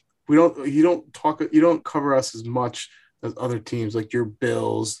us? You don't cover us as much as other teams like your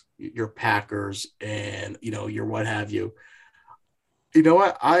Bills, your Packers, and your what have you. You know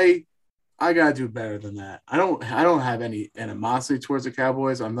what? I gotta do better than that. I don't have any animosity towards the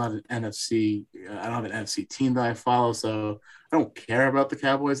Cowboys. I'm not an NFC. I don't have an NFC team that I follow, so I don't care about the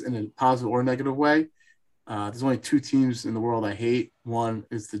Cowboys in a positive or negative way. There's only two teams in the world I hate. One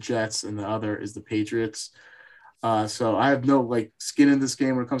is the Jets, and the other is the Patriots. So I have no like skin in this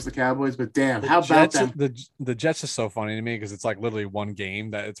game when it comes to Cowboys. But damn, The how about Jets, them? the Jets is so funny to me because it's like literally one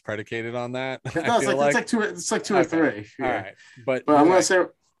game that it's predicated on that. I No, feel it's like like two. It's like two or okay, three. all Yeah, right, but but you're right.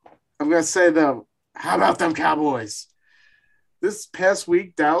 I'm gonna say though, how about them Cowboys? This past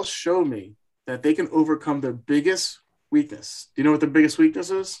week, Dallas showed me that they can overcome their biggest weakness. Do you know what their biggest weakness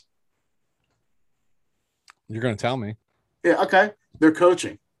is? You're gonna tell me, Yeah, okay. Their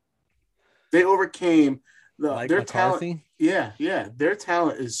coaching. They overcame Mike their talent. McCarthy. Yeah, yeah. Their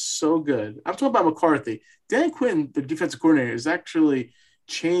talent is so good. I'm talking about McCarthy. Dan Quinn, the defensive coordinator, is actually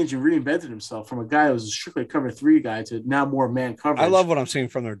changed and reinvented himself from a guy who was a strictly cover three guy to now more man I love coverage, what I'm seeing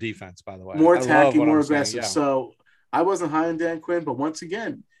from their defense. By the way, more I love attacking, what more I'm seeing. aggressive. Yeah, So I wasn't high on Dan Quinn, but once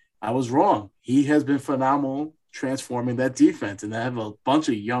again, I was wrong. He has been phenomenal transforming that defense, and they have a bunch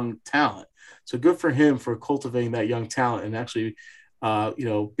of young talent. So good for him for cultivating that young talent and actually,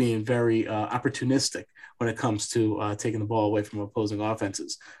 being very opportunistic when it comes to taking the ball away from opposing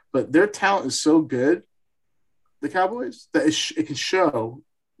offenses. But their talent is so good, the Cowboys, that it can show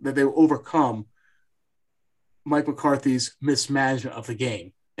that they will overcome Mike McCarthy's mismanagement of the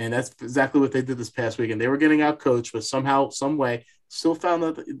game. And that's exactly what they did this past week. And they were getting out coached, but somehow, some way, still found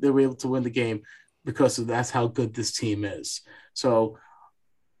that they were able to win the game because of that's how good this team is. So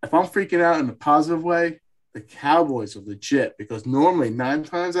if I'm freaking out in a positive way, the Cowboys are legit because normally 9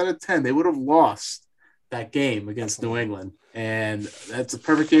 times out of 10 they would have lost that game against New definitely. England, and that's a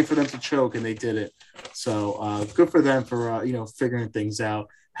perfect game for them to choke, and they did it. So good for them for figuring things out,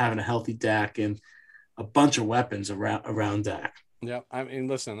 having a healthy Dak and a bunch of weapons around Dak. Yeah, I mean,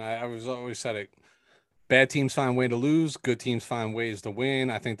 listen, I was always said it. Bad teams find way to lose. Good teams find ways to win.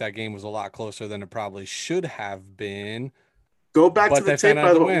 I think that game was a lot closer than it probably should have been, Go back to but the they found tape, out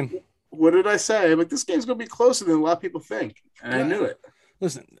by the the win. way. What did I say? Like this game's gonna be closer than a lot of people think, and I No, knew it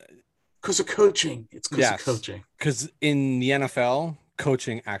listen, because of coaching. It's because of yes, coaching. because in the NFL,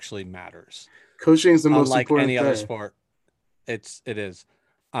 coaching actually matters. Coaching is the most Unlike important any other thing. sport, it is.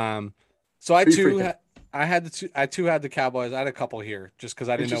 Um, so I Are you too freaking I had I too had the Cowboys. I had a couple here just because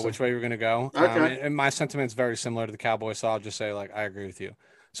I didn't know interesting? which way you were gonna go. Okay. And my sentiment's very similar to the Cowboys, so I'll just say like I agree with you.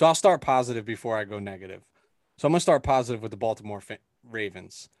 So I'll start positive before I go negative. So I'm gonna start positive with the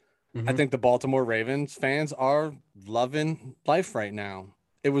Ravens. I Mm-hmm. think the Baltimore Ravens fans are loving life right now.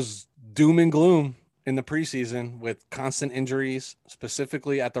 It was doom and gloom in the preseason with constant injuries,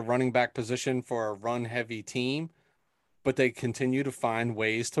 specifically at the running back position for a run heavy team, but they continue to find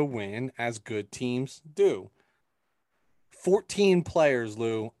ways to win as good teams do. 14 players,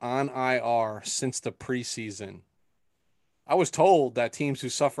 Lou, on IR since the preseason. I was told that teams who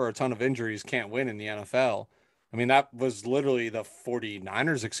suffer a ton of injuries can't win in the NFL. I mean, that was literally the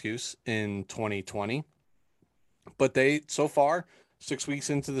 49ers excuse in 2020. But they, so far, 6 weeks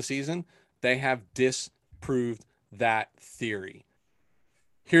into the season, they have disproved that theory.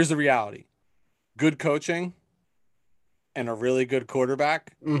 Here's the reality: good coaching and a really good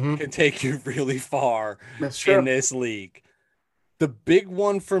quarterback Mm-hmm. can take you really far That's in true. this league. The big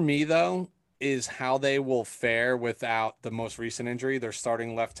one for me, though, is how they will fare without the most recent injury. They're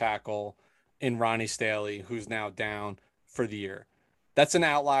starting left tackle in Ronnie Staley, who's now down for the year. That's an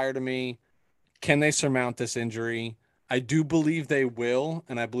outlier to me. Can they surmount this injury? I do believe they will,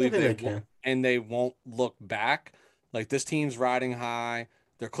 and I I believe think they they will, can. and they won't look back. Like this team's riding high.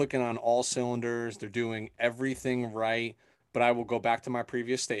 They're clicking on all cylinders. They're doing everything right. But I will go back to my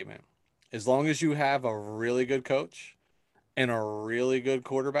previous statement. As long as you have a really good coach and a really good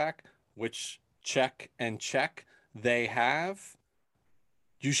quarterback, which check and check they have,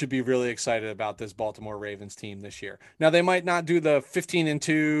 you should be really excited about this Baltimore Ravens team this year. Now they might not do the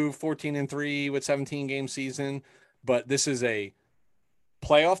 15-2, 14-3 with 17 game season, but this is a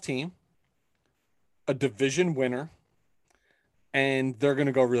playoff team, a division winner, and they're going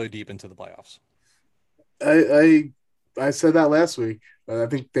to go really deep into the playoffs. I said that last week. I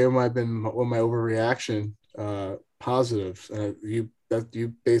think they might have been one of my overreaction positives. You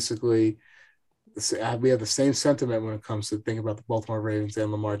basically we have the same sentiment when it comes to thinking about the Baltimore Ravens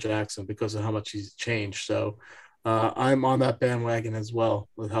and Lamar Jackson because of how much he's changed. So I'm on that bandwagon as well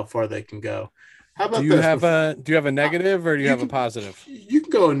with how far they can go. How Do about you this? have a do you have a Uh, negative or do you you have a can positive? you can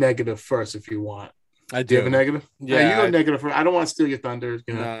go negative first if you want. I Do you have a do. negative? You go Yeah, negative first. I don't want to steal your thunder.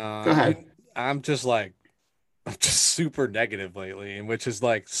 Go no, ahead. I'm just like I'm just super negative lately, and which is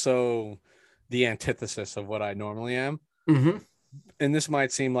like so the antithesis of what I normally am. Hmm. And this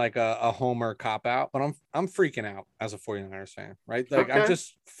might seem like a homer cop out, but I'm freaking out as a 49ers fan, right? Like I'm Okay.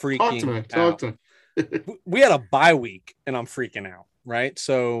 just freaking Talk out. to me. We had a bye week and I'm freaking out, right?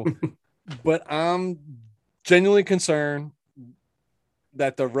 So, but I'm genuinely concerned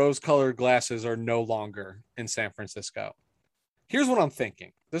that the rose-colored glasses are no longer in San Francisco. Here's what I'm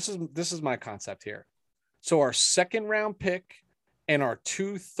thinking. This is my concept here. So our second round pick and our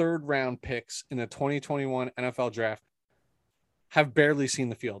 2 third-round picks in the 2021 NFL draft have barely seen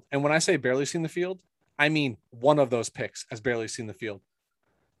the field. And when I say barely seen the field, I mean one of those picks has barely seen the field.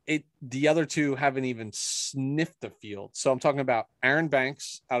 The other two haven't even sniffed the field. So I'm talking about Aaron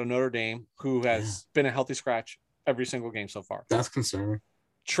Banks out of Notre Dame, who Yeah, has been a healthy scratch every single game so far. that's concerning.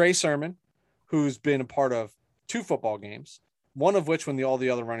 Trey Sermon, who's been a part of 2 football games, one of which when all the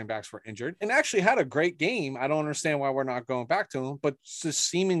other running backs were injured, and actually had a great game. I don't understand why we're not going back to him, but just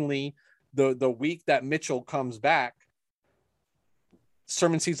seemingly the week that Mitchell comes back,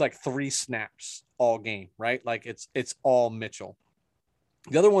 Sermon sees like 3 snaps all game, right? Like it's all Mitchell.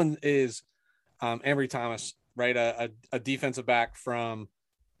 The other one is Ambry Thomas, right? A defensive back from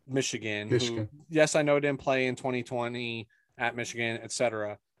Michigan, who, Michigan. yes, I know didn't play in 2020 at Michigan,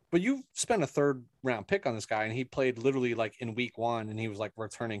 etc. But you spent a 3rd-round pick on this guy, and he played literally like in week 1, and he was like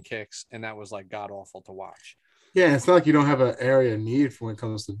returning kicks, and that was like god awful to watch. Yeah, it's not like you don't have an area of need for when it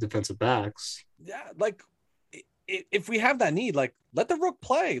comes to defensive backs. Yeah, like if we have that need, like let the rook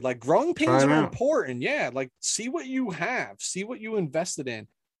play. Like growing Try pains it are out. important. Yeah, like see what you have, see what you invested in,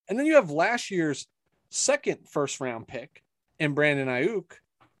 and then you have last year's second first-round pick in Brandon Ayuk,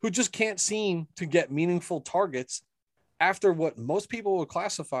 who just can't seem to get meaningful targets after what most people would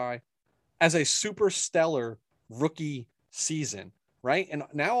classify as a super stellar rookie season, right? And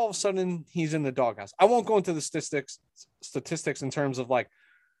now all of a sudden he's in the doghouse. I won't go into the statistics in terms of like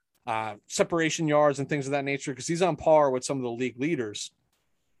separation yards and things of that nature because he's on par with some of the league leaders.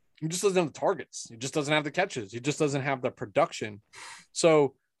 He just doesn't have the targets. He just doesn't have the catches. He just doesn't have the production.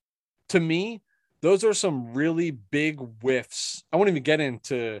 So to me, those are some really big whiffs. I won't even get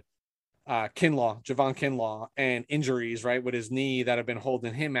into Javon Kinlaw, and injuries, right, with his knee that have been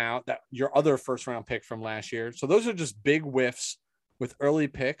holding him out. That your other first-round pick from last year. So those are just big whiffs with early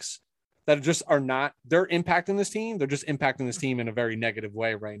picks that just are not. They're impacting this team. They're just impacting this team in a very negative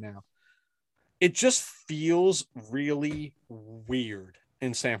way right now. It just feels really weird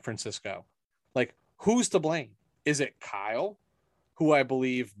in San Francisco. Like, who's to blame? Is it Kyle, who I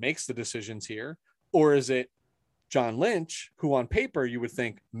believe makes the decisions here, or is it John Lynch, who on paper you would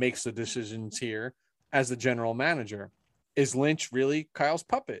think makes the decisions here as the general manager? Is Lynch really Kyle's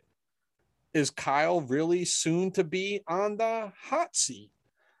puppet? Is Kyle really soon to be on the hot seat?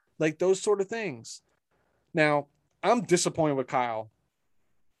 Like those sort of things. Now, I'm disappointed with Kyle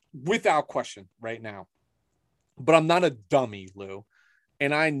without question right now, but I'm not a dummy, Lou.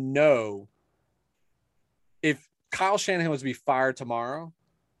 And I know if Kyle Shanahan was to be fired tomorrow,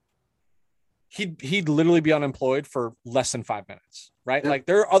 he'd literally be unemployed for less than 5 minutes, right? Yep. Like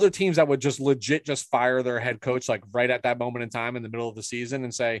there are other teams that would just legit just fire their head coach like right at that moment in time in the middle of the season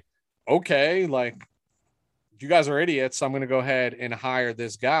and say, okay, like you guys are idiots, so I'm going to go ahead and hire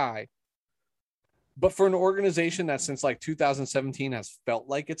this guy. But for an organization that since like 2017 has felt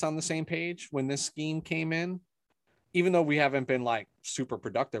like it's on the same page when this scheme came in, even though we haven't been like super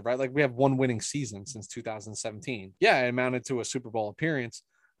productive, right? Like we have 1 winning season since 2017. Yeah, it amounted to a Super Bowl appearance,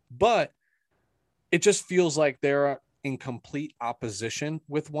 but it just feels like they're in complete opposition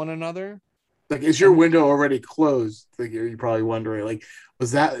with one another. Like, is your And window already closed? Like, you're probably wondering, like,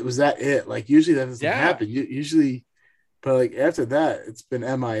 was that it? Like, usually that doesn't yeah, happen. Usually, but like after that, it's been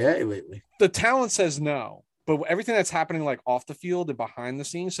MIA lately. the talent says no, but everything that's happening like off the field and behind the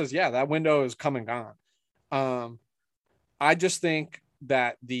scenes says, yeah, that window is come and gone. Um, I just think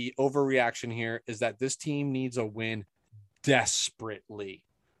that the overreaction here is that this team needs a win desperately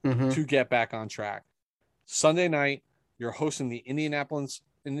Mm-hmm. to get back on track. Sunday night, you're hosting the Indianapolis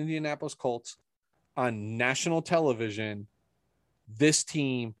Colts on national television. This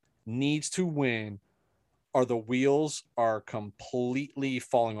team needs to win, or the wheels are completely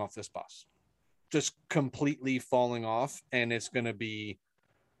falling off this bus. Just completely falling off, and it's going to be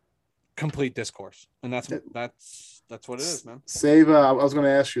complete discourse. And that's what it is, man. Save. I was going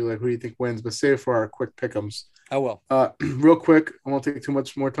to ask you, like, who do you think wins, but save for our quick pickums. I will. Real quick, I won't take too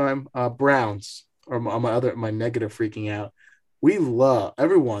much more time. Browns. or my negative freaking out.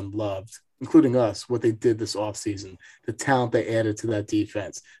 Everyone loved, including us, what they did this offseason, the talent they added to that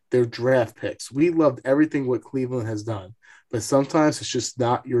defense, their draft picks. We loved everything what Cleveland has done. But sometimes it's just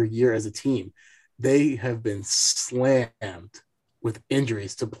not your year as a team. They have been slammed with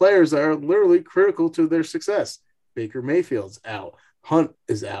injuries to players that are literally critical to their success. Baker Mayfield's out. Hunt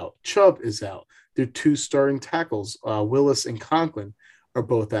is out. Chubb is out. Their two starting tackles, Willis and Conklin, are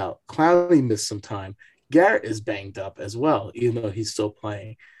both out. Clowney missed some time. Garrett is banged up as well, even though he's still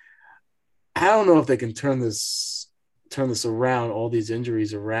playing. I don't know if they can turn this around, all these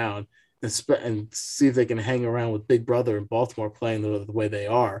injuries around, and see if they can hang around with Big Brother in Baltimore playing the way they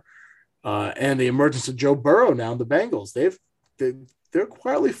are. And the emergence of Joe Burrow now in the Bengals. They're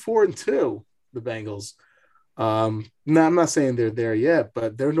quietly 4-2, the Bengals. No, I'm not saying they're there yet,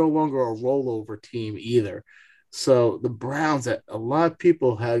 but they're no longer a rollover team either. So the Browns that a lot of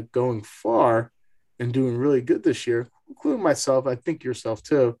people had going far and doing really good this year, including myself, I think yourself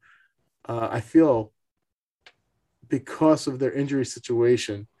too. I feel because of their injury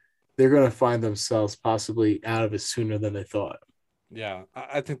situation, they're going to find themselves possibly out of it sooner than they thought. Yeah,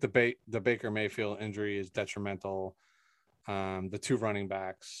 I think the Baker Mayfield injury is detrimental. The two running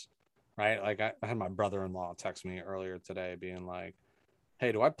backs, right? Like I had my brother-in-law text me earlier today being like,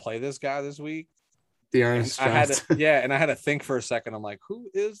 "Hey, do I play this guy this week?" And Dearness I had Johnson. and I had to think for a second. I'm like, "Who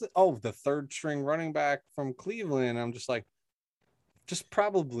is it? Oh, the third string running back from Cleveland." I'm just like, just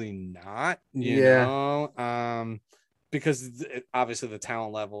probably not, Yeah. because obviously the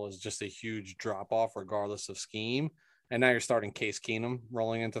talent level is just a huge drop off regardless of scheme. And now you're starting Case Keenum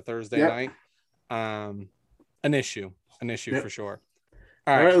rolling into Thursday Yep. night. Um, an issue Yep. for sure.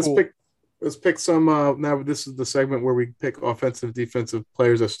 All All right, right, let's cool. pick let's pick some now this is the segment where we pick offensive defensive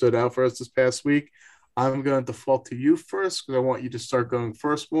players that stood out for us this past week. I'm going to default to you first because I want you to start going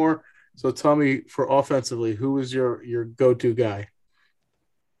first more. So tell me for offensively, who is your go-to guy?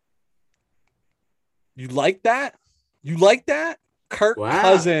 You like that? You like that? Kirk Wow.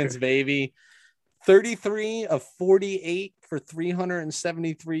 Cousins, baby. 33 of 48 for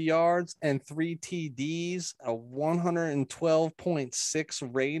 373 yards and three TDs, a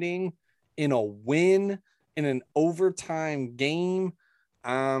 112.6 rating in a win in an overtime game.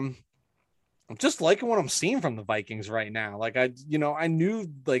 I'm just liking what I'm seeing from the Vikings right now. Like I knew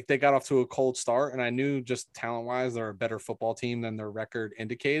like they got off to a cold start, and I knew just talent wise they're a better football team than their record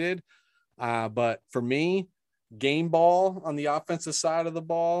indicated. But for me, game ball on the offensive side of the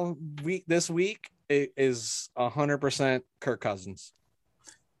ball this week it is 100% Kirk Cousins.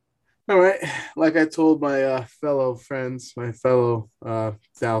 All right. Like I told my fellow friends, my fellow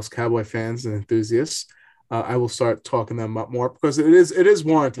Dallas Cowboy fans and enthusiasts, I will start talking them up more because it is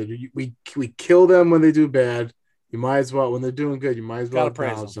warranted. We kill them when they do bad. You might as well when they're doing good. You might as well Gotta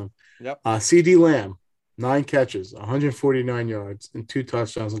praise acknowledge them. them. Yep. CD Lamb, 9 catches, 149 yards, and 2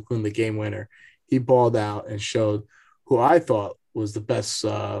 touchdowns, including the game winner. He balled out and showed who I thought was the best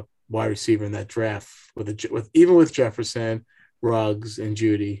wide receiver in that draft with Jefferson, Ruggs, and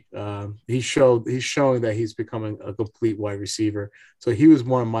Judy. He's showing that he's becoming a complete wide receiver. So he was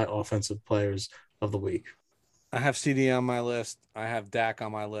one of my offensive players of the week. I have CD on my list. I have Dak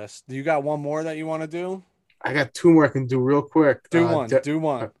on my list. Do you got one more that you want to do? I got two more I can do real quick. Do one. Do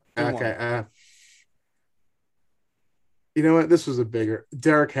one. Do Okay. one. You know what? This was a bigger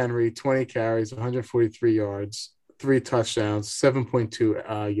Derrick Henry, 20 carries, 143 yards, 3 touchdowns,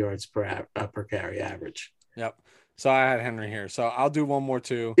 7.2 yards per carry average. Yep. So I had Henry here. So I'll do one more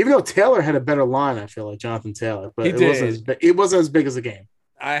too. Even though Taylor had a better line, I feel like Jonathan Taylor, He but did. it wasn't as big as a game.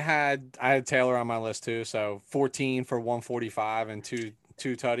 I had Taylor on my list too. So 14 for 145 and two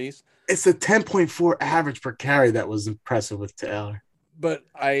tutties. It's a 10.4 average per carry that was impressive with Taylor. But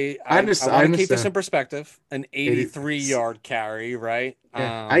I I understand. I want to keep this understand. in perspective. An 83-yard carry, right?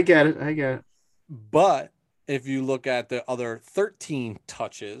 Yeah, I get it. I get it. But if you look at the other 13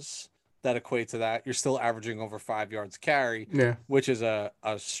 touches that equate to that, you're still averaging over 5 yards carry, Yeah. which is a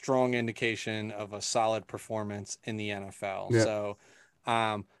strong indication of a solid performance in the NFL. Yeah. So,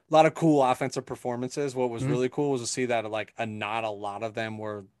 a lot of cool offensive performances. What was Mm-hmm. really cool was to see that like not a lot of them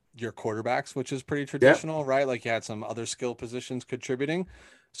were your quarterbacks, which is pretty Yeah. traditional, right? Like you had some other skill positions contributing.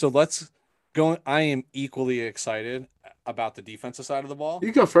 So let's go. I am equally excited about the defensive side of the ball.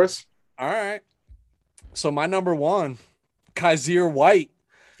 You go first. All right. So my number one, Kaiser White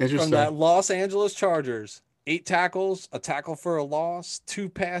from Interesting. that Los Angeles Chargers. 8 tackles, a tackle for a loss, 2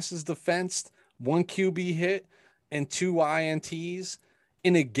 passes defensed, 1 QB hit, and 2 INTs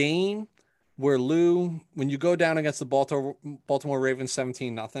in a game where Lou, when you go down against the Baltimore Ravens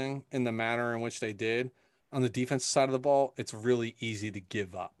 17-0 in the manner in which they did on the defensive side of the ball, it's really easy to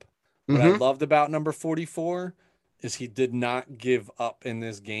give up. What I Mm-hmm. loved about number 44 is he did not give up in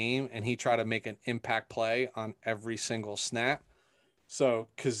this game, and he tried to make an impact play on every single snap. So,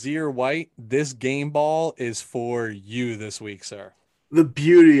 Kazir White, this game ball is for you this week, sir. The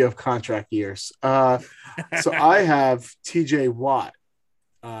beauty of contract years. So I have TJ Watt.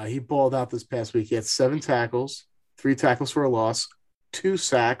 He balled out this past week. He had 7 tackles, 3 tackles for a loss, 2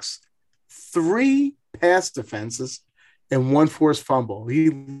 sacks, 3 pass defenses, and 1 forced fumble. He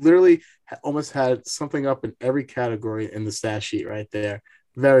literally almost had something up in every category in the stat sheet right there.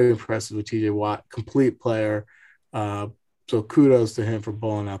 Very impressive with TJ Watt, complete player. Uh, so kudos to him for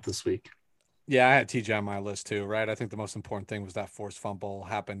balling out this week. Yeah, I had TJ on my list too, right? I think the most important thing was that forced fumble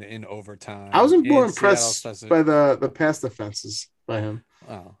happened in I overtime was more in Seattle. impressed by the pass defenses by him.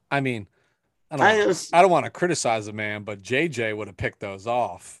 Oh, I mean, I just, I don't want to criticize the man, but JJ would have picked those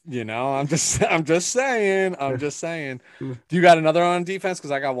off. I'm just saying. I'm just saying. Do you got another on defense?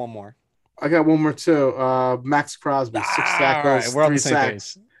 Because I got one more. I got one more too. Max Crosby, 6 All right, tackles, we're on the three same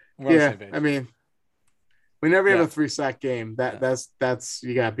sacks. page. We're on the Yeah, same page. I mean, whenever you Yeah, have a 3 sack game, yeah. that's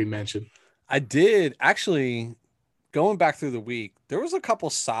you gotta be mentioned. I did actually going back through the week. There was a couple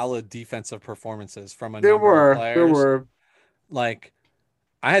solid defensive performances from a number of There players. were. Like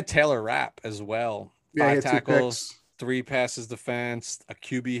I had Taylor Rapp as well. Yeah, he 5 had 2 tackles, picks. 3 passes defense, a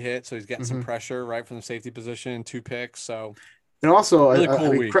QB hit, so he's getting some Hmm. pressure right from the safety position, 2 picks. So And also, really I cool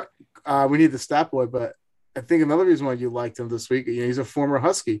mean, week. we need the stat boy, but I think another reason why you liked him this week, he's a former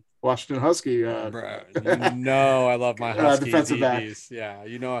Husky, Washington Husky, Bro, I love my Husky defensive back. DBs. Yeah,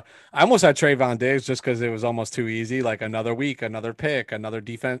 I almost had Trayvon Diggs just because it was almost too easy. Like another week, another pick, another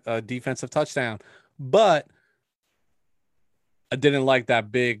defensive touchdown. But I didn't like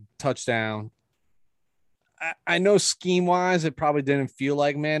that big touchdown. I know scheme wise, it probably didn't feel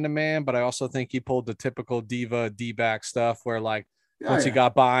like man to man, but I also think he pulled the typical diva D back stuff where like Oh once he yeah,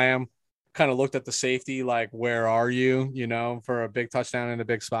 got by him, kind of looked at the safety like, where are you? For a big touchdown in a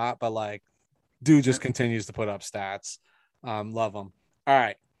big spot. But like, dude just continues to put up stats. Love him. All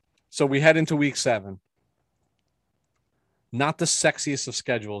right. So we head into week 7. Not the sexiest of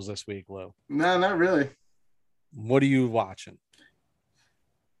schedules this week, Lou. no, not really. What are you watching?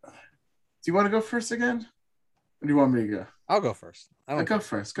 Do you want to go first again? Or do you want me to go? I'll go first. I I'll don't go care.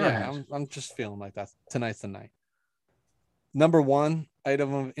 first. Go Yeah, ahead. I'm just feeling like that. Tonight's the night. Number 1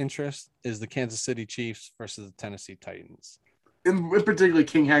 item of interest is the Kansas City Chiefs versus the Tennessee Titans. In particular,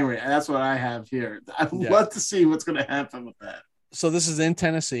 King Henry, and that's what I have here. I'd love to see what's going to happen with that. So this is in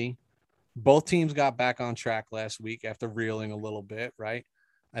Tennessee. Both teams got back on track last week after reeling a little bit, right?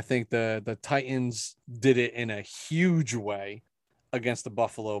 I think the Titans did it in a huge way against the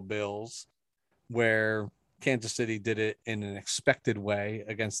Buffalo Bills, where Kansas City did it in an expected way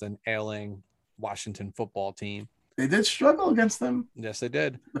against an ailing Washington football team. They did struggle against them. Yes, they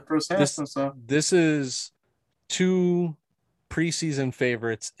did. The first half or so. This is 2 preseason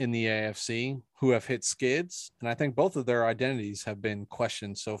favorites in the AFC who have hit skids, and I think both of their identities have been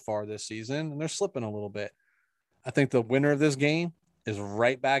questioned so far this season, and they're slipping a little bit. I think the winner of this game is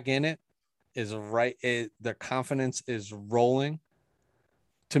right back in it, their confidence is rolling.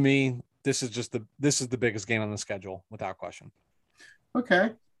 To me, this is the biggest game on the schedule without question.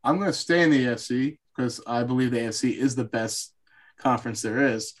 Okay. I'm going to stay in the AFC because I believe the AFC is the best conference there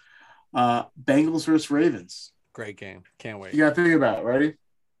is. Bengals versus Ravens. Great game. Can't wait. You got to think about it. Ready?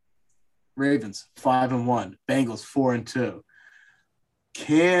 Ravens 5-1. Bengals 4-2.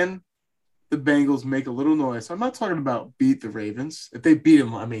 Can the Bengals make a little noise? I'm not talking about beat the Ravens. If they beat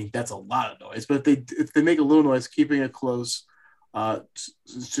them, I mean that's a lot of noise. But if they make a little noise, keeping it close,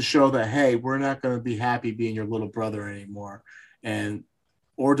 to show that hey, we're not going to be happy being your little brother anymore. And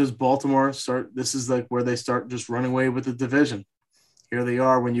or does Baltimore start? This is like where they start just running away with the division. Here they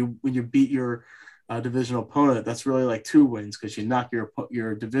are when you beat your divisional opponent. That's really like 2 wins because you knock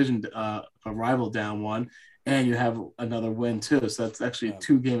your division rival down 1, and you have another win too. So that's actually a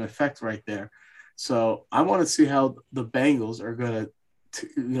 2-game effect right there. So I want to see how the Bengals are going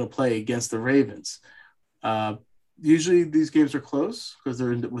to play against the Ravens. Usually these games are close because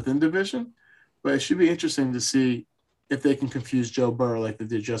they're within division, but it should be interesting to see if they can confuse Joe Burrow like they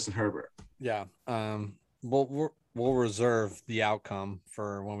did Justin Herbert. Yeah. We'll reserve the outcome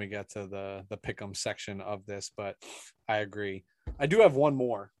for when we get to the pick'em section of this, but I agree. I do have one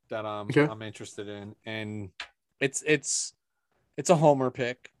more that I'm interested in, and it's a homer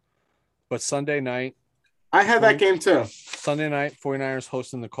pick, but Sunday night. I had that game too. Sunday night, 49ers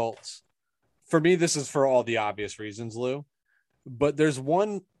hosting the Colts. For me, this is for all the obvious reasons, Lou, but there's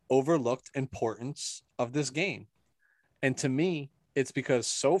one overlooked importance of this game. And to me, It's because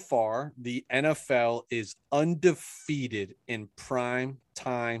so far the NFL is undefeated in prime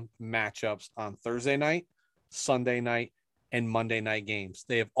time matchups on Thursday night, Sunday night, and Monday night games.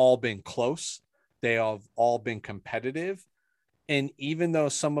 They have all been close. They have all been competitive. And even though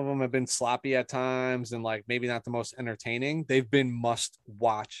some of them have been sloppy at times and like maybe not the most entertaining, they've been must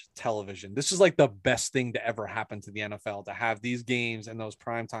watch television. This is like the best thing to ever happen to the NFL, to have these games and those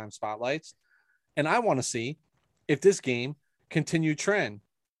primetime spotlights. And I want to see if this game continue trend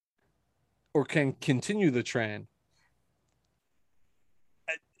or can continue the trend.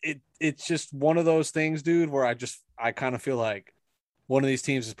 It's just one of those things, dude, where I kind of feel like one of these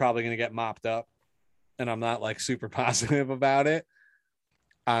teams is probably going to get mopped up, and I'm not like super positive about it.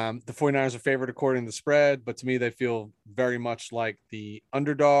 The 49ers are favored according to the spread, but to me, they feel very much like the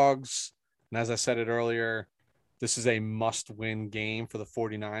underdogs. And as I said it earlier, this is a must-win game for the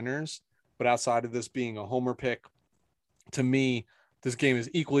 49ers. But outside of this being a homer pick, to me, this game is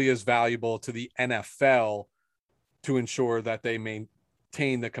equally as valuable to the NFL to ensure that they maintain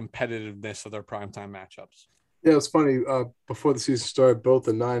the competitiveness of their primetime matchups. Yeah, it's funny. Before the season started, both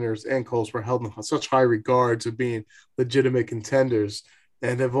the Niners and Colts were held in such high regard to being legitimate contenders,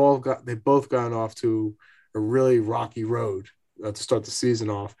 and they've both gone off to a really rocky road to start the season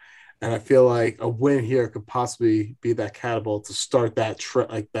off. And I feel like a win here could possibly be that catapult to start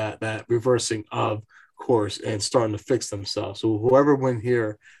that reversing of course and starting to fix themselves. So whoever win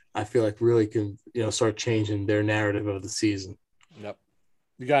here, I feel like really can start changing their narrative of the season. Yep.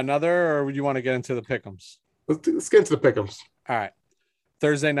 You got another, or would you want to get into the pick'ems? Let's get into the pick'ems. All right.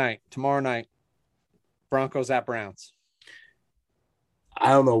 Thursday night, tomorrow night, Broncos at Browns.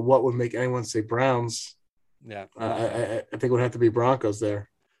 I don't know what would make anyone say Browns. Yeah. I think it would have to be Broncos there.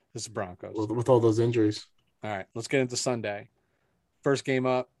 This is Broncos. With all those injuries. All right. Let's get into Sunday. First game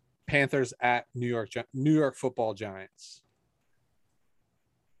up, Panthers at New York Football Giants.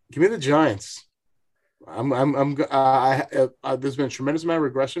 Give me the Giants. There's been a tremendous amount of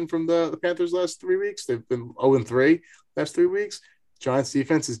regression from the Panthers last 3 weeks. They've been 0-3 last 3 weeks. Giants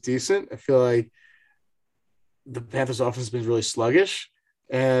defense is decent. I feel like the Panthers offense has been really sluggish.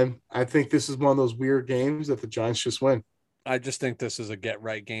 And I think this is one of those weird games that the Giants just win. I just think this is a get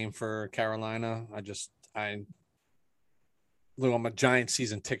right game for Carolina. I'm a Giant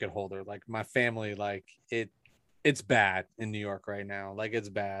season ticket holder. Like my family, like it's bad in New York right now. Like it's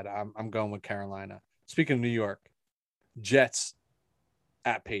bad. I'm going with Carolina. Speaking of New York, Jets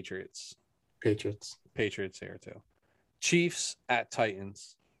at Patriots. Patriots here too. Chiefs at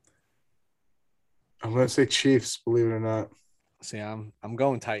Titans. I'm going to say Chiefs, believe it or not. See, I'm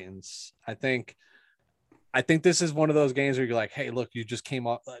going Titans. I think this is one of those games where you're like, hey, look, you just came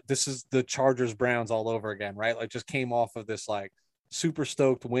off. This is the Chargers Browns all over again, right? Like just came off of this like super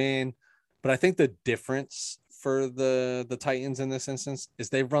stoked win. But I think the difference for the Titans in this instance is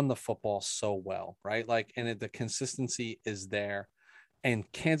they run the football so well, right? Like, and the consistency is there.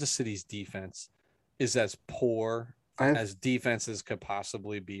 And Kansas City's defense is as poor as defenses could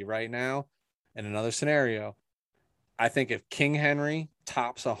possibly be right now. In another scenario, I think if King Henry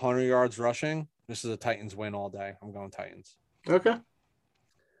tops 100 yards rushing, this is a Titans win all day. I'm going Titans. Okay.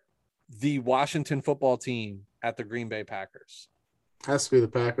 The Washington football team at the Green Bay Packers. Has to be the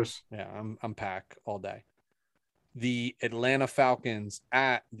Packers. Yeah, I'm Pack all day. The Atlanta Falcons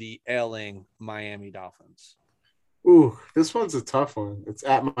at the ailing Miami Dolphins. Ooh, this one's a tough one. It's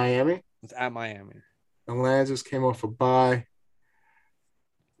at Miami. It's at Miami. Atlanta just came off a bye.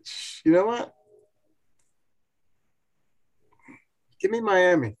 You know what? Give me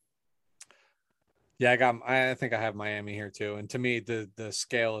Miami. Yeah, I think I have Miami here too. And to me, the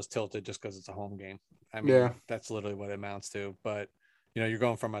scale is tilted just because it's a home game. I mean, yeah, that's literally what it amounts to. But you're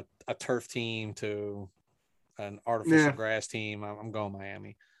going from a turf team to an artificial grass team. I'm going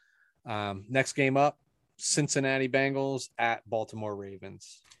Miami. Next game up, Cincinnati Bengals at Baltimore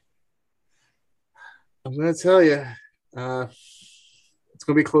Ravens. I'm going to tell you, it's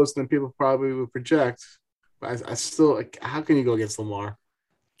going to be closer than people probably would project. But I still, how can you go against Lamar?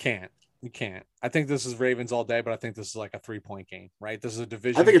 You can't. I think this is Ravens all day, but I think this is like a 3-point game, right? This is a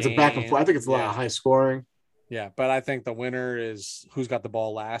division. I think it's game. A back and forth. I think it's a lot of high scoring. Yeah, but I think the winner is who's got the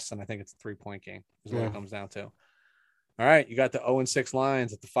ball last, and I think it's a 3-point game is what it comes down to. All right, you got the 0-6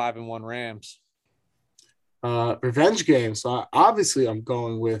 Lions at the 5-1 Rams. Revenge game. So obviously I'm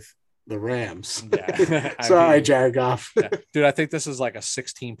going with the Rams. Yeah. Sorry, Jared Goff. Yeah. Dude, I think this is like a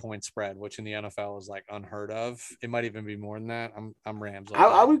 16-point spread, which in the NFL is like unheard of. It might even be more than that. I'm Rams.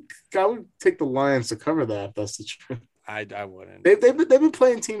 I would take the Lions to cover that if that's the truth. I wouldn't. They've been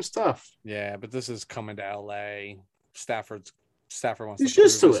playing team stuff. Yeah, but this is coming to LA. Stafford wants He's to prove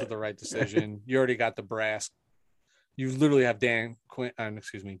used to this it. is the right decision. You already got the brass you literally have Dan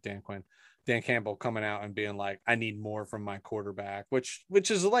Campbell coming out and being like, I need more from my quarterback, which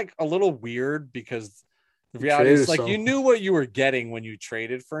is like a little weird because the reality is like you knew what you were getting when you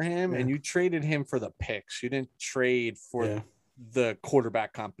traded for him, and you traded him for the picks. You didn't trade for the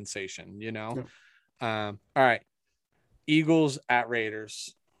quarterback compensation, you know? All right. Eagles at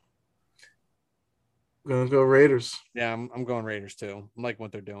Raiders. I'm gonna go Raiders. Yeah, I'm going Raiders too. I'm liking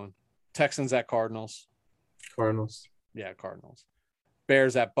what they're doing. Texans at Cardinals. Cardinals. Yeah, Cardinals.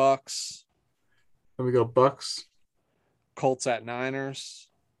 Bears at Bucks. Let me go Bucks. Colts at Niners.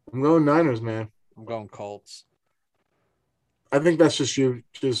 I'm going Niners, man. I'm going Colts. I think that's just you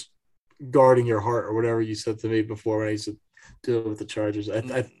just guarding your heart or whatever you said to me before when I used to do it with the Chargers.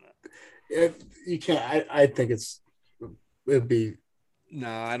 You can't. I think it'd be. No,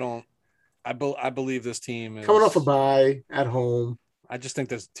 I don't. I believe this team is coming off a bye at home. I just think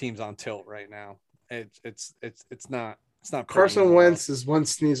this team's on tilt right now. It's not Carson Wentz is one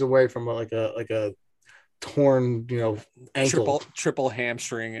sneeze away from like a torn, ankle, triple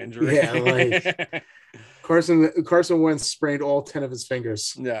hamstring injury. Yeah, like Carson Wentz sprained all 10 of his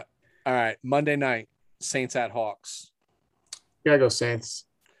fingers. Yeah. All right, Monday night, Saints at Hawks. Yeah, I go Saints.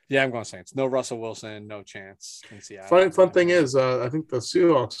 Yeah, I'm going Saints. No Russell Wilson, no chance in Seattle. Fun thing is, I think the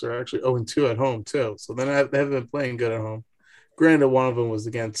Seahawks are actually 0-2 at home too. So then they haven't been playing good at home. Granted, one of them was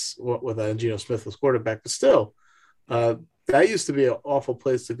against with Geno Smith was quarterback, but still, that used to be an awful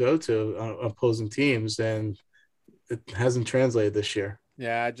place to go to opposing teams, and it hasn't translated this year.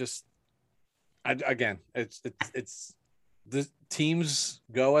 Yeah, again, it's the teams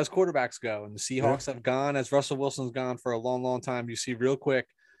go as quarterbacks go, and the Seahawks have gone as Russell Wilson's gone for a long, long time. You see real quick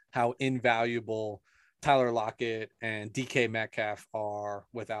how invaluable Tyler Lockett and DK Metcalf are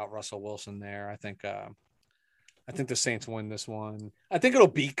without Russell Wilson there. I think the Saints win this one. I think it'll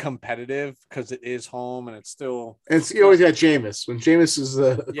be competitive because it is home and it's still. And you always got Jameis. When Jameis is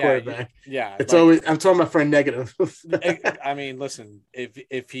the quarterback, it's always. I'm talking about for a negative. I mean, listen,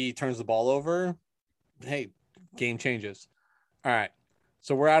 if he turns the ball over, hey, game changes. All right,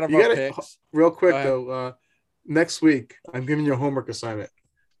 so we're out of our picks. Real quick though, next week I'm giving you a homework assignment.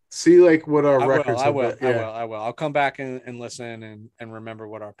 See what our records. I will. I'll come back and listen and remember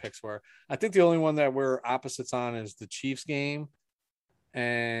what our picks were. I think the only one that we're opposites on is the Chiefs game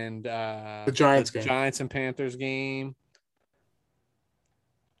and the Giants game, Giants and Panthers game,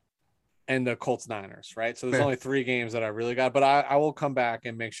 and the Colts Niners. Right. So there's only 3 games that I really got, but I will come back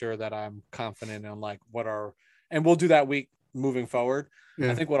and make sure that I'm confident on and we'll do that week moving forward.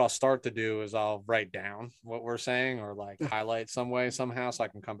 I think what I'll start to do is I'll write down what we're saying or highlight somehow so I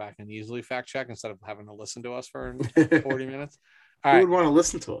can come back and easily fact check instead of having to listen to us for 40 minutes. Who would want to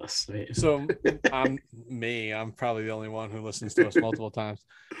listen to us? So I'm probably the only one who listens to us multiple times.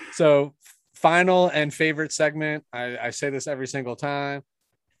 So final and favorite segment. I say this every single time.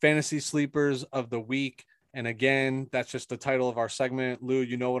 Fantasy sleepers of the week. And again, that's just the title of our segment. Lou,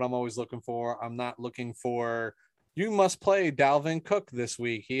 you know what I'm always looking for. I'm not looking for you must play Dalvin Cook this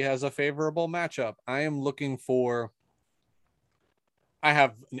week. He has a favorable matchup. I am looking for I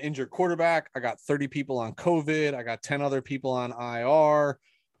have an injured quarterback. I got 30 people on COVID. I got 10 other people on IR.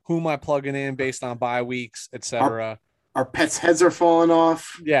 Who am I plugging in based on bye weeks, etc.? Our pets' heads are falling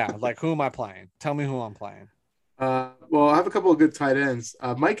off. Yeah, who am I playing? Tell me who I'm playing. Well, I have a couple of good tight ends.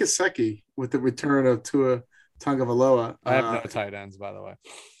 Mike Gesicki with the return of Tua Tagovailoa. I have no tight ends, by the way.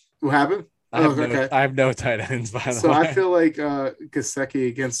 What happened? I have no tight ends, by the way. So I feel like Gesicki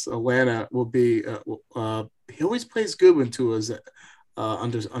against Atlanta will be he always plays good when Tua's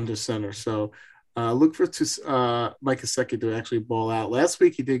under center. So look for Mike Gesicki to actually ball out. Last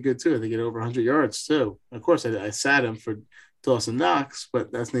week he did good too. They get over 100 yards too. Of course, I sat him for Dawson Knox,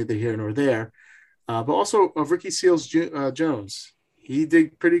 but that's neither here nor there. But also Ricky Seals-Jones. He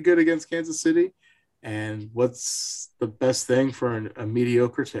did pretty good against Kansas City. And what's the best thing for a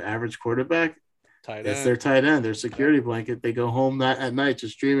mediocre to average quarterback? It's their tight end, their security blanket. They go home at night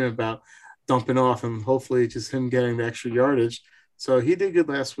just dreaming about dumping off and hopefully just him getting the extra yardage. So he did good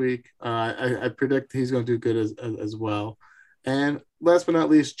last week. I predict he's going to do good as well. And last but not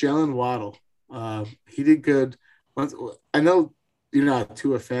least, Jalen Waddle. He did good. I know you're not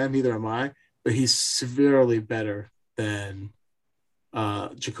too a fan, neither am I, but he's severely better than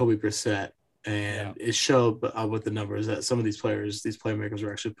Jacoby Brissett. And it showed with the numbers that some of these playmakers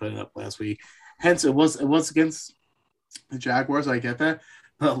were actually putting up last week. Hence, it was against the Jaguars. I get that,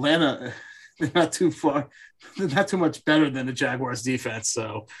 but Atlanta, they're not too far. They're not too much better than the Jaguars defense.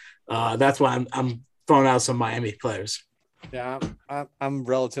 So that's why I'm throwing out some Miami players. Yeah, I'm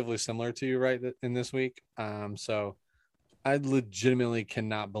relatively similar to you right in this week. So I legitimately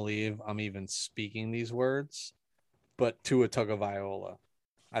cannot believe I'm even speaking these words. but Tua Tagovailoa,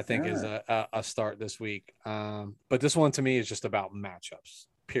 I think, is a start this week. But this one to me is just about matchups,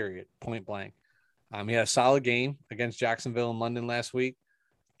 period, point blank. He had a solid game against Jacksonville and London last week,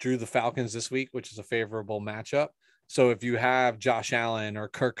 drew the Falcons this week, which is a favorable matchup. So if you have Josh Allen or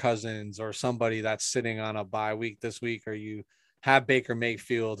Kirk Cousins or somebody that's sitting on a bye week this week, or you have Baker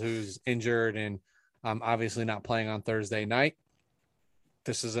Mayfield who's injured and obviously not playing on Thursday night,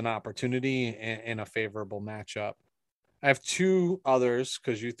 this is an opportunity in a favorable matchup. I have two others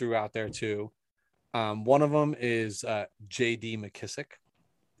because you threw out there too. One of them is J.D. McKissic.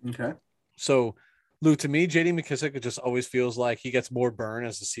 Okay. So, Lou, to me, J.D. McKissic, it just always feels like he gets more burn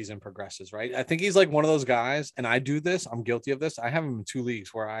as the season progresses, right? I think he's like one of those guys, and I do this. I'm guilty of this. I have him in 2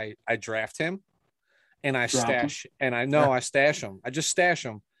 leagues where I draft him and I stash, and I know I stash him. I just stash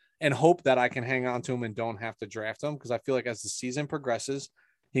him and hope that I can hang on to him and don't have to draft him, because I feel like as the season progresses,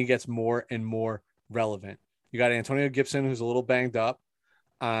 he gets more and more relevant. You got Antonio Gibson, who's a little banged up.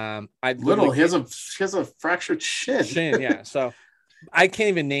 He has a fractured shin. Yeah. So I can't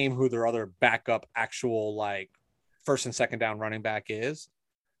even name who their other backup actual like first and second down running back is.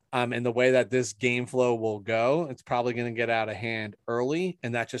 And the way that this game flow will go, it's probably going to get out of hand early,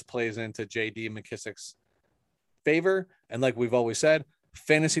 and that just plays into J.D. McKissic's favor. And like we've always said,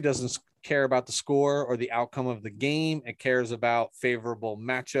 fantasy doesn't care about the score or the outcome of the game. It cares about favorable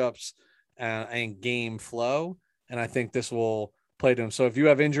matchups and game flow. And I think this will play to him. So if you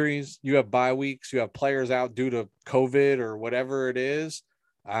have injuries, you have bye weeks, you have players out due to COVID or whatever it is,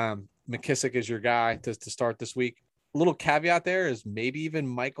 McKissic is your guy to start this week. A little caveat there is maybe even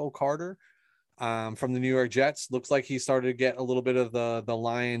Michael Carter from the New York Jets. Looks like he started to get a little bit of the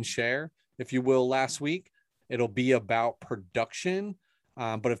lion's share, if you will, last week. It'll be about production.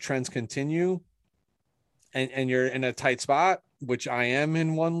 But if trends continue and you're in a tight spot, which I am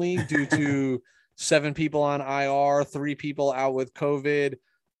in one league due to 7 people on IR, 3 people out with COVID,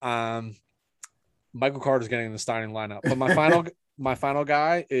 Michael Carter's getting in the starting lineup. But my final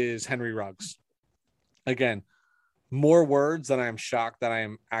guy is Henry Ruggs. Again, more words than I am shocked that I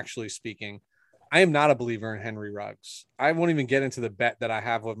am actually speaking. I am not a believer in Henry Ruggs. I won't even get into the bet that I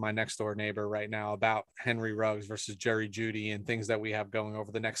have with my next door neighbor right now about Henry Ruggs versus Jerry Jeudy and things that we have going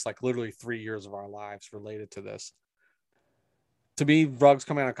over the next, like, literally 3 years of our lives related to this. To me, Ruggs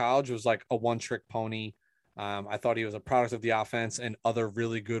coming out of college was like a one-trick pony. I thought he was a product of the offense and other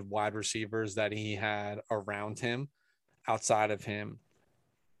really good wide receivers that he had around him. Outside of him,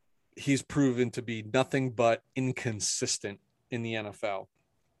 he's proven to be nothing but inconsistent in the NFL.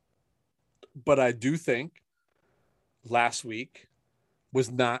 But I do think last week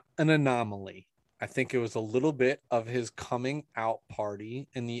was not an anomaly. I think it was a little bit of his coming out party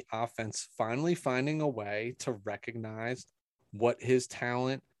and the offense finally finding a way to recognize what his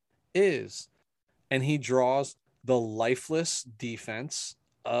talent is. And he draws the lifeless defense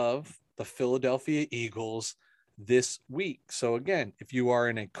of the Philadelphia Eagles this week. So again, if you are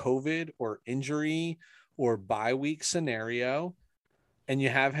in a COVID or injury or bye week scenario, and you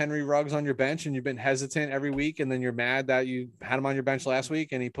have Henry Ruggs on your bench and you've been hesitant every week, and then you're mad that you had him on your bench last week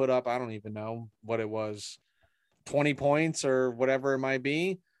and he put up, I don't even know what it was, 20 points or whatever it might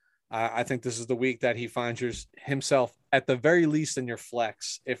be. I think this is the week that he finds himself at the very least in your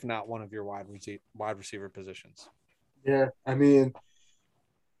flex, if not one of your wide receiver positions. Yeah, I mean,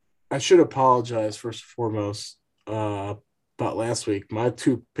 I should apologize first and foremost about last week. My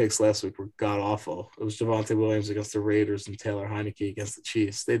 2 picks last week were god awful. It was Javonte Williams against the Raiders and Taylor Heineke against the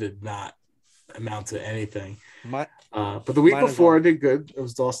Chiefs. They did not amount to anything. But the week before I did good. It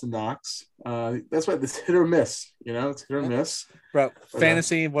was Dawson Knox. That's why it's hit or miss. It's hit or miss. Bro,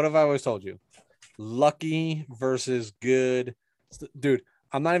 fantasy, what have I always told you? Lucky versus good. Dude,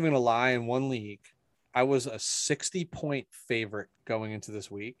 I'm not even going to lie. In one league, I was a 60-point favorite going into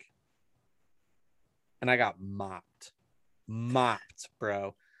this week, and I got mopped,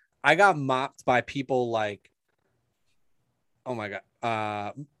 bro. I got mopped by people like, oh my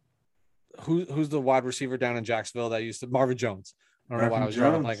God. Who's the wide receiver down in Jacksonville that used to Marvin Jones? I don't know why I was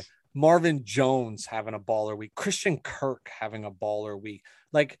drawing like Marvin Jones having a baller week, Christian Kirk having a baller week.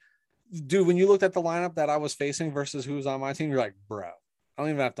 Like, dude, when you looked at the lineup that I was facing versus who's on my team, you're like, bro, I don't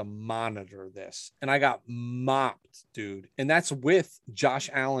even have to monitor this. And I got mopped, dude. And that's with Josh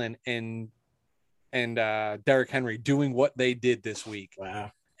Allen and Derrick Henry doing what they did this week.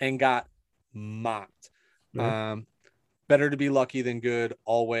 Wow. And got mopped. Yeah. Better to be lucky than good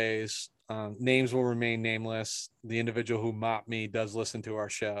always. Names will remain nameless. The individual who mopped me does listen to our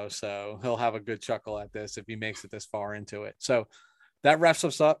show, so he'll have a good chuckle at this if he makes it this far into it. So that wraps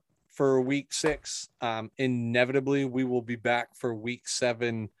us up for week 6. Inevitably, we will be back for week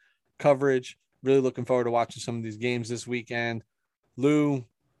 7 coverage. Really looking forward to watching some of these games this weekend. Lou,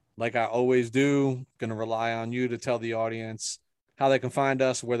 like I always do, going to rely on you to tell the audience how they can find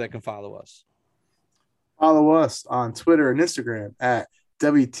us, where they can follow us. Follow us on Twitter and Instagram at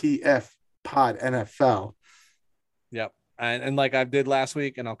WTF Pod NFL. Yep. And like I did last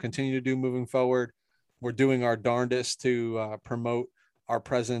week, and I'll continue to do moving forward, we're doing our darndest to promote our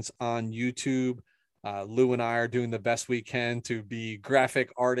presence on YouTube. Lou and I are doing the best we can to be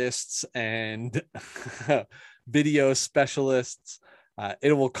graphic artists and video specialists.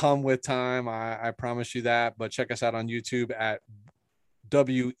 It will come with time. I promise you that. But check us out on YouTube at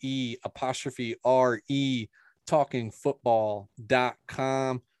WE''RE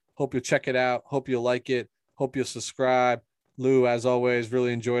talkingfootball.com. Hope you'll check it out. Hope you'll like it. Hope you'll subscribe. Lou, as always,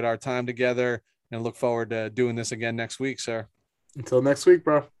 really enjoyed our time together and look forward to doing this again next week, sir. Until next week,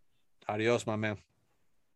 bro. Adios, my man.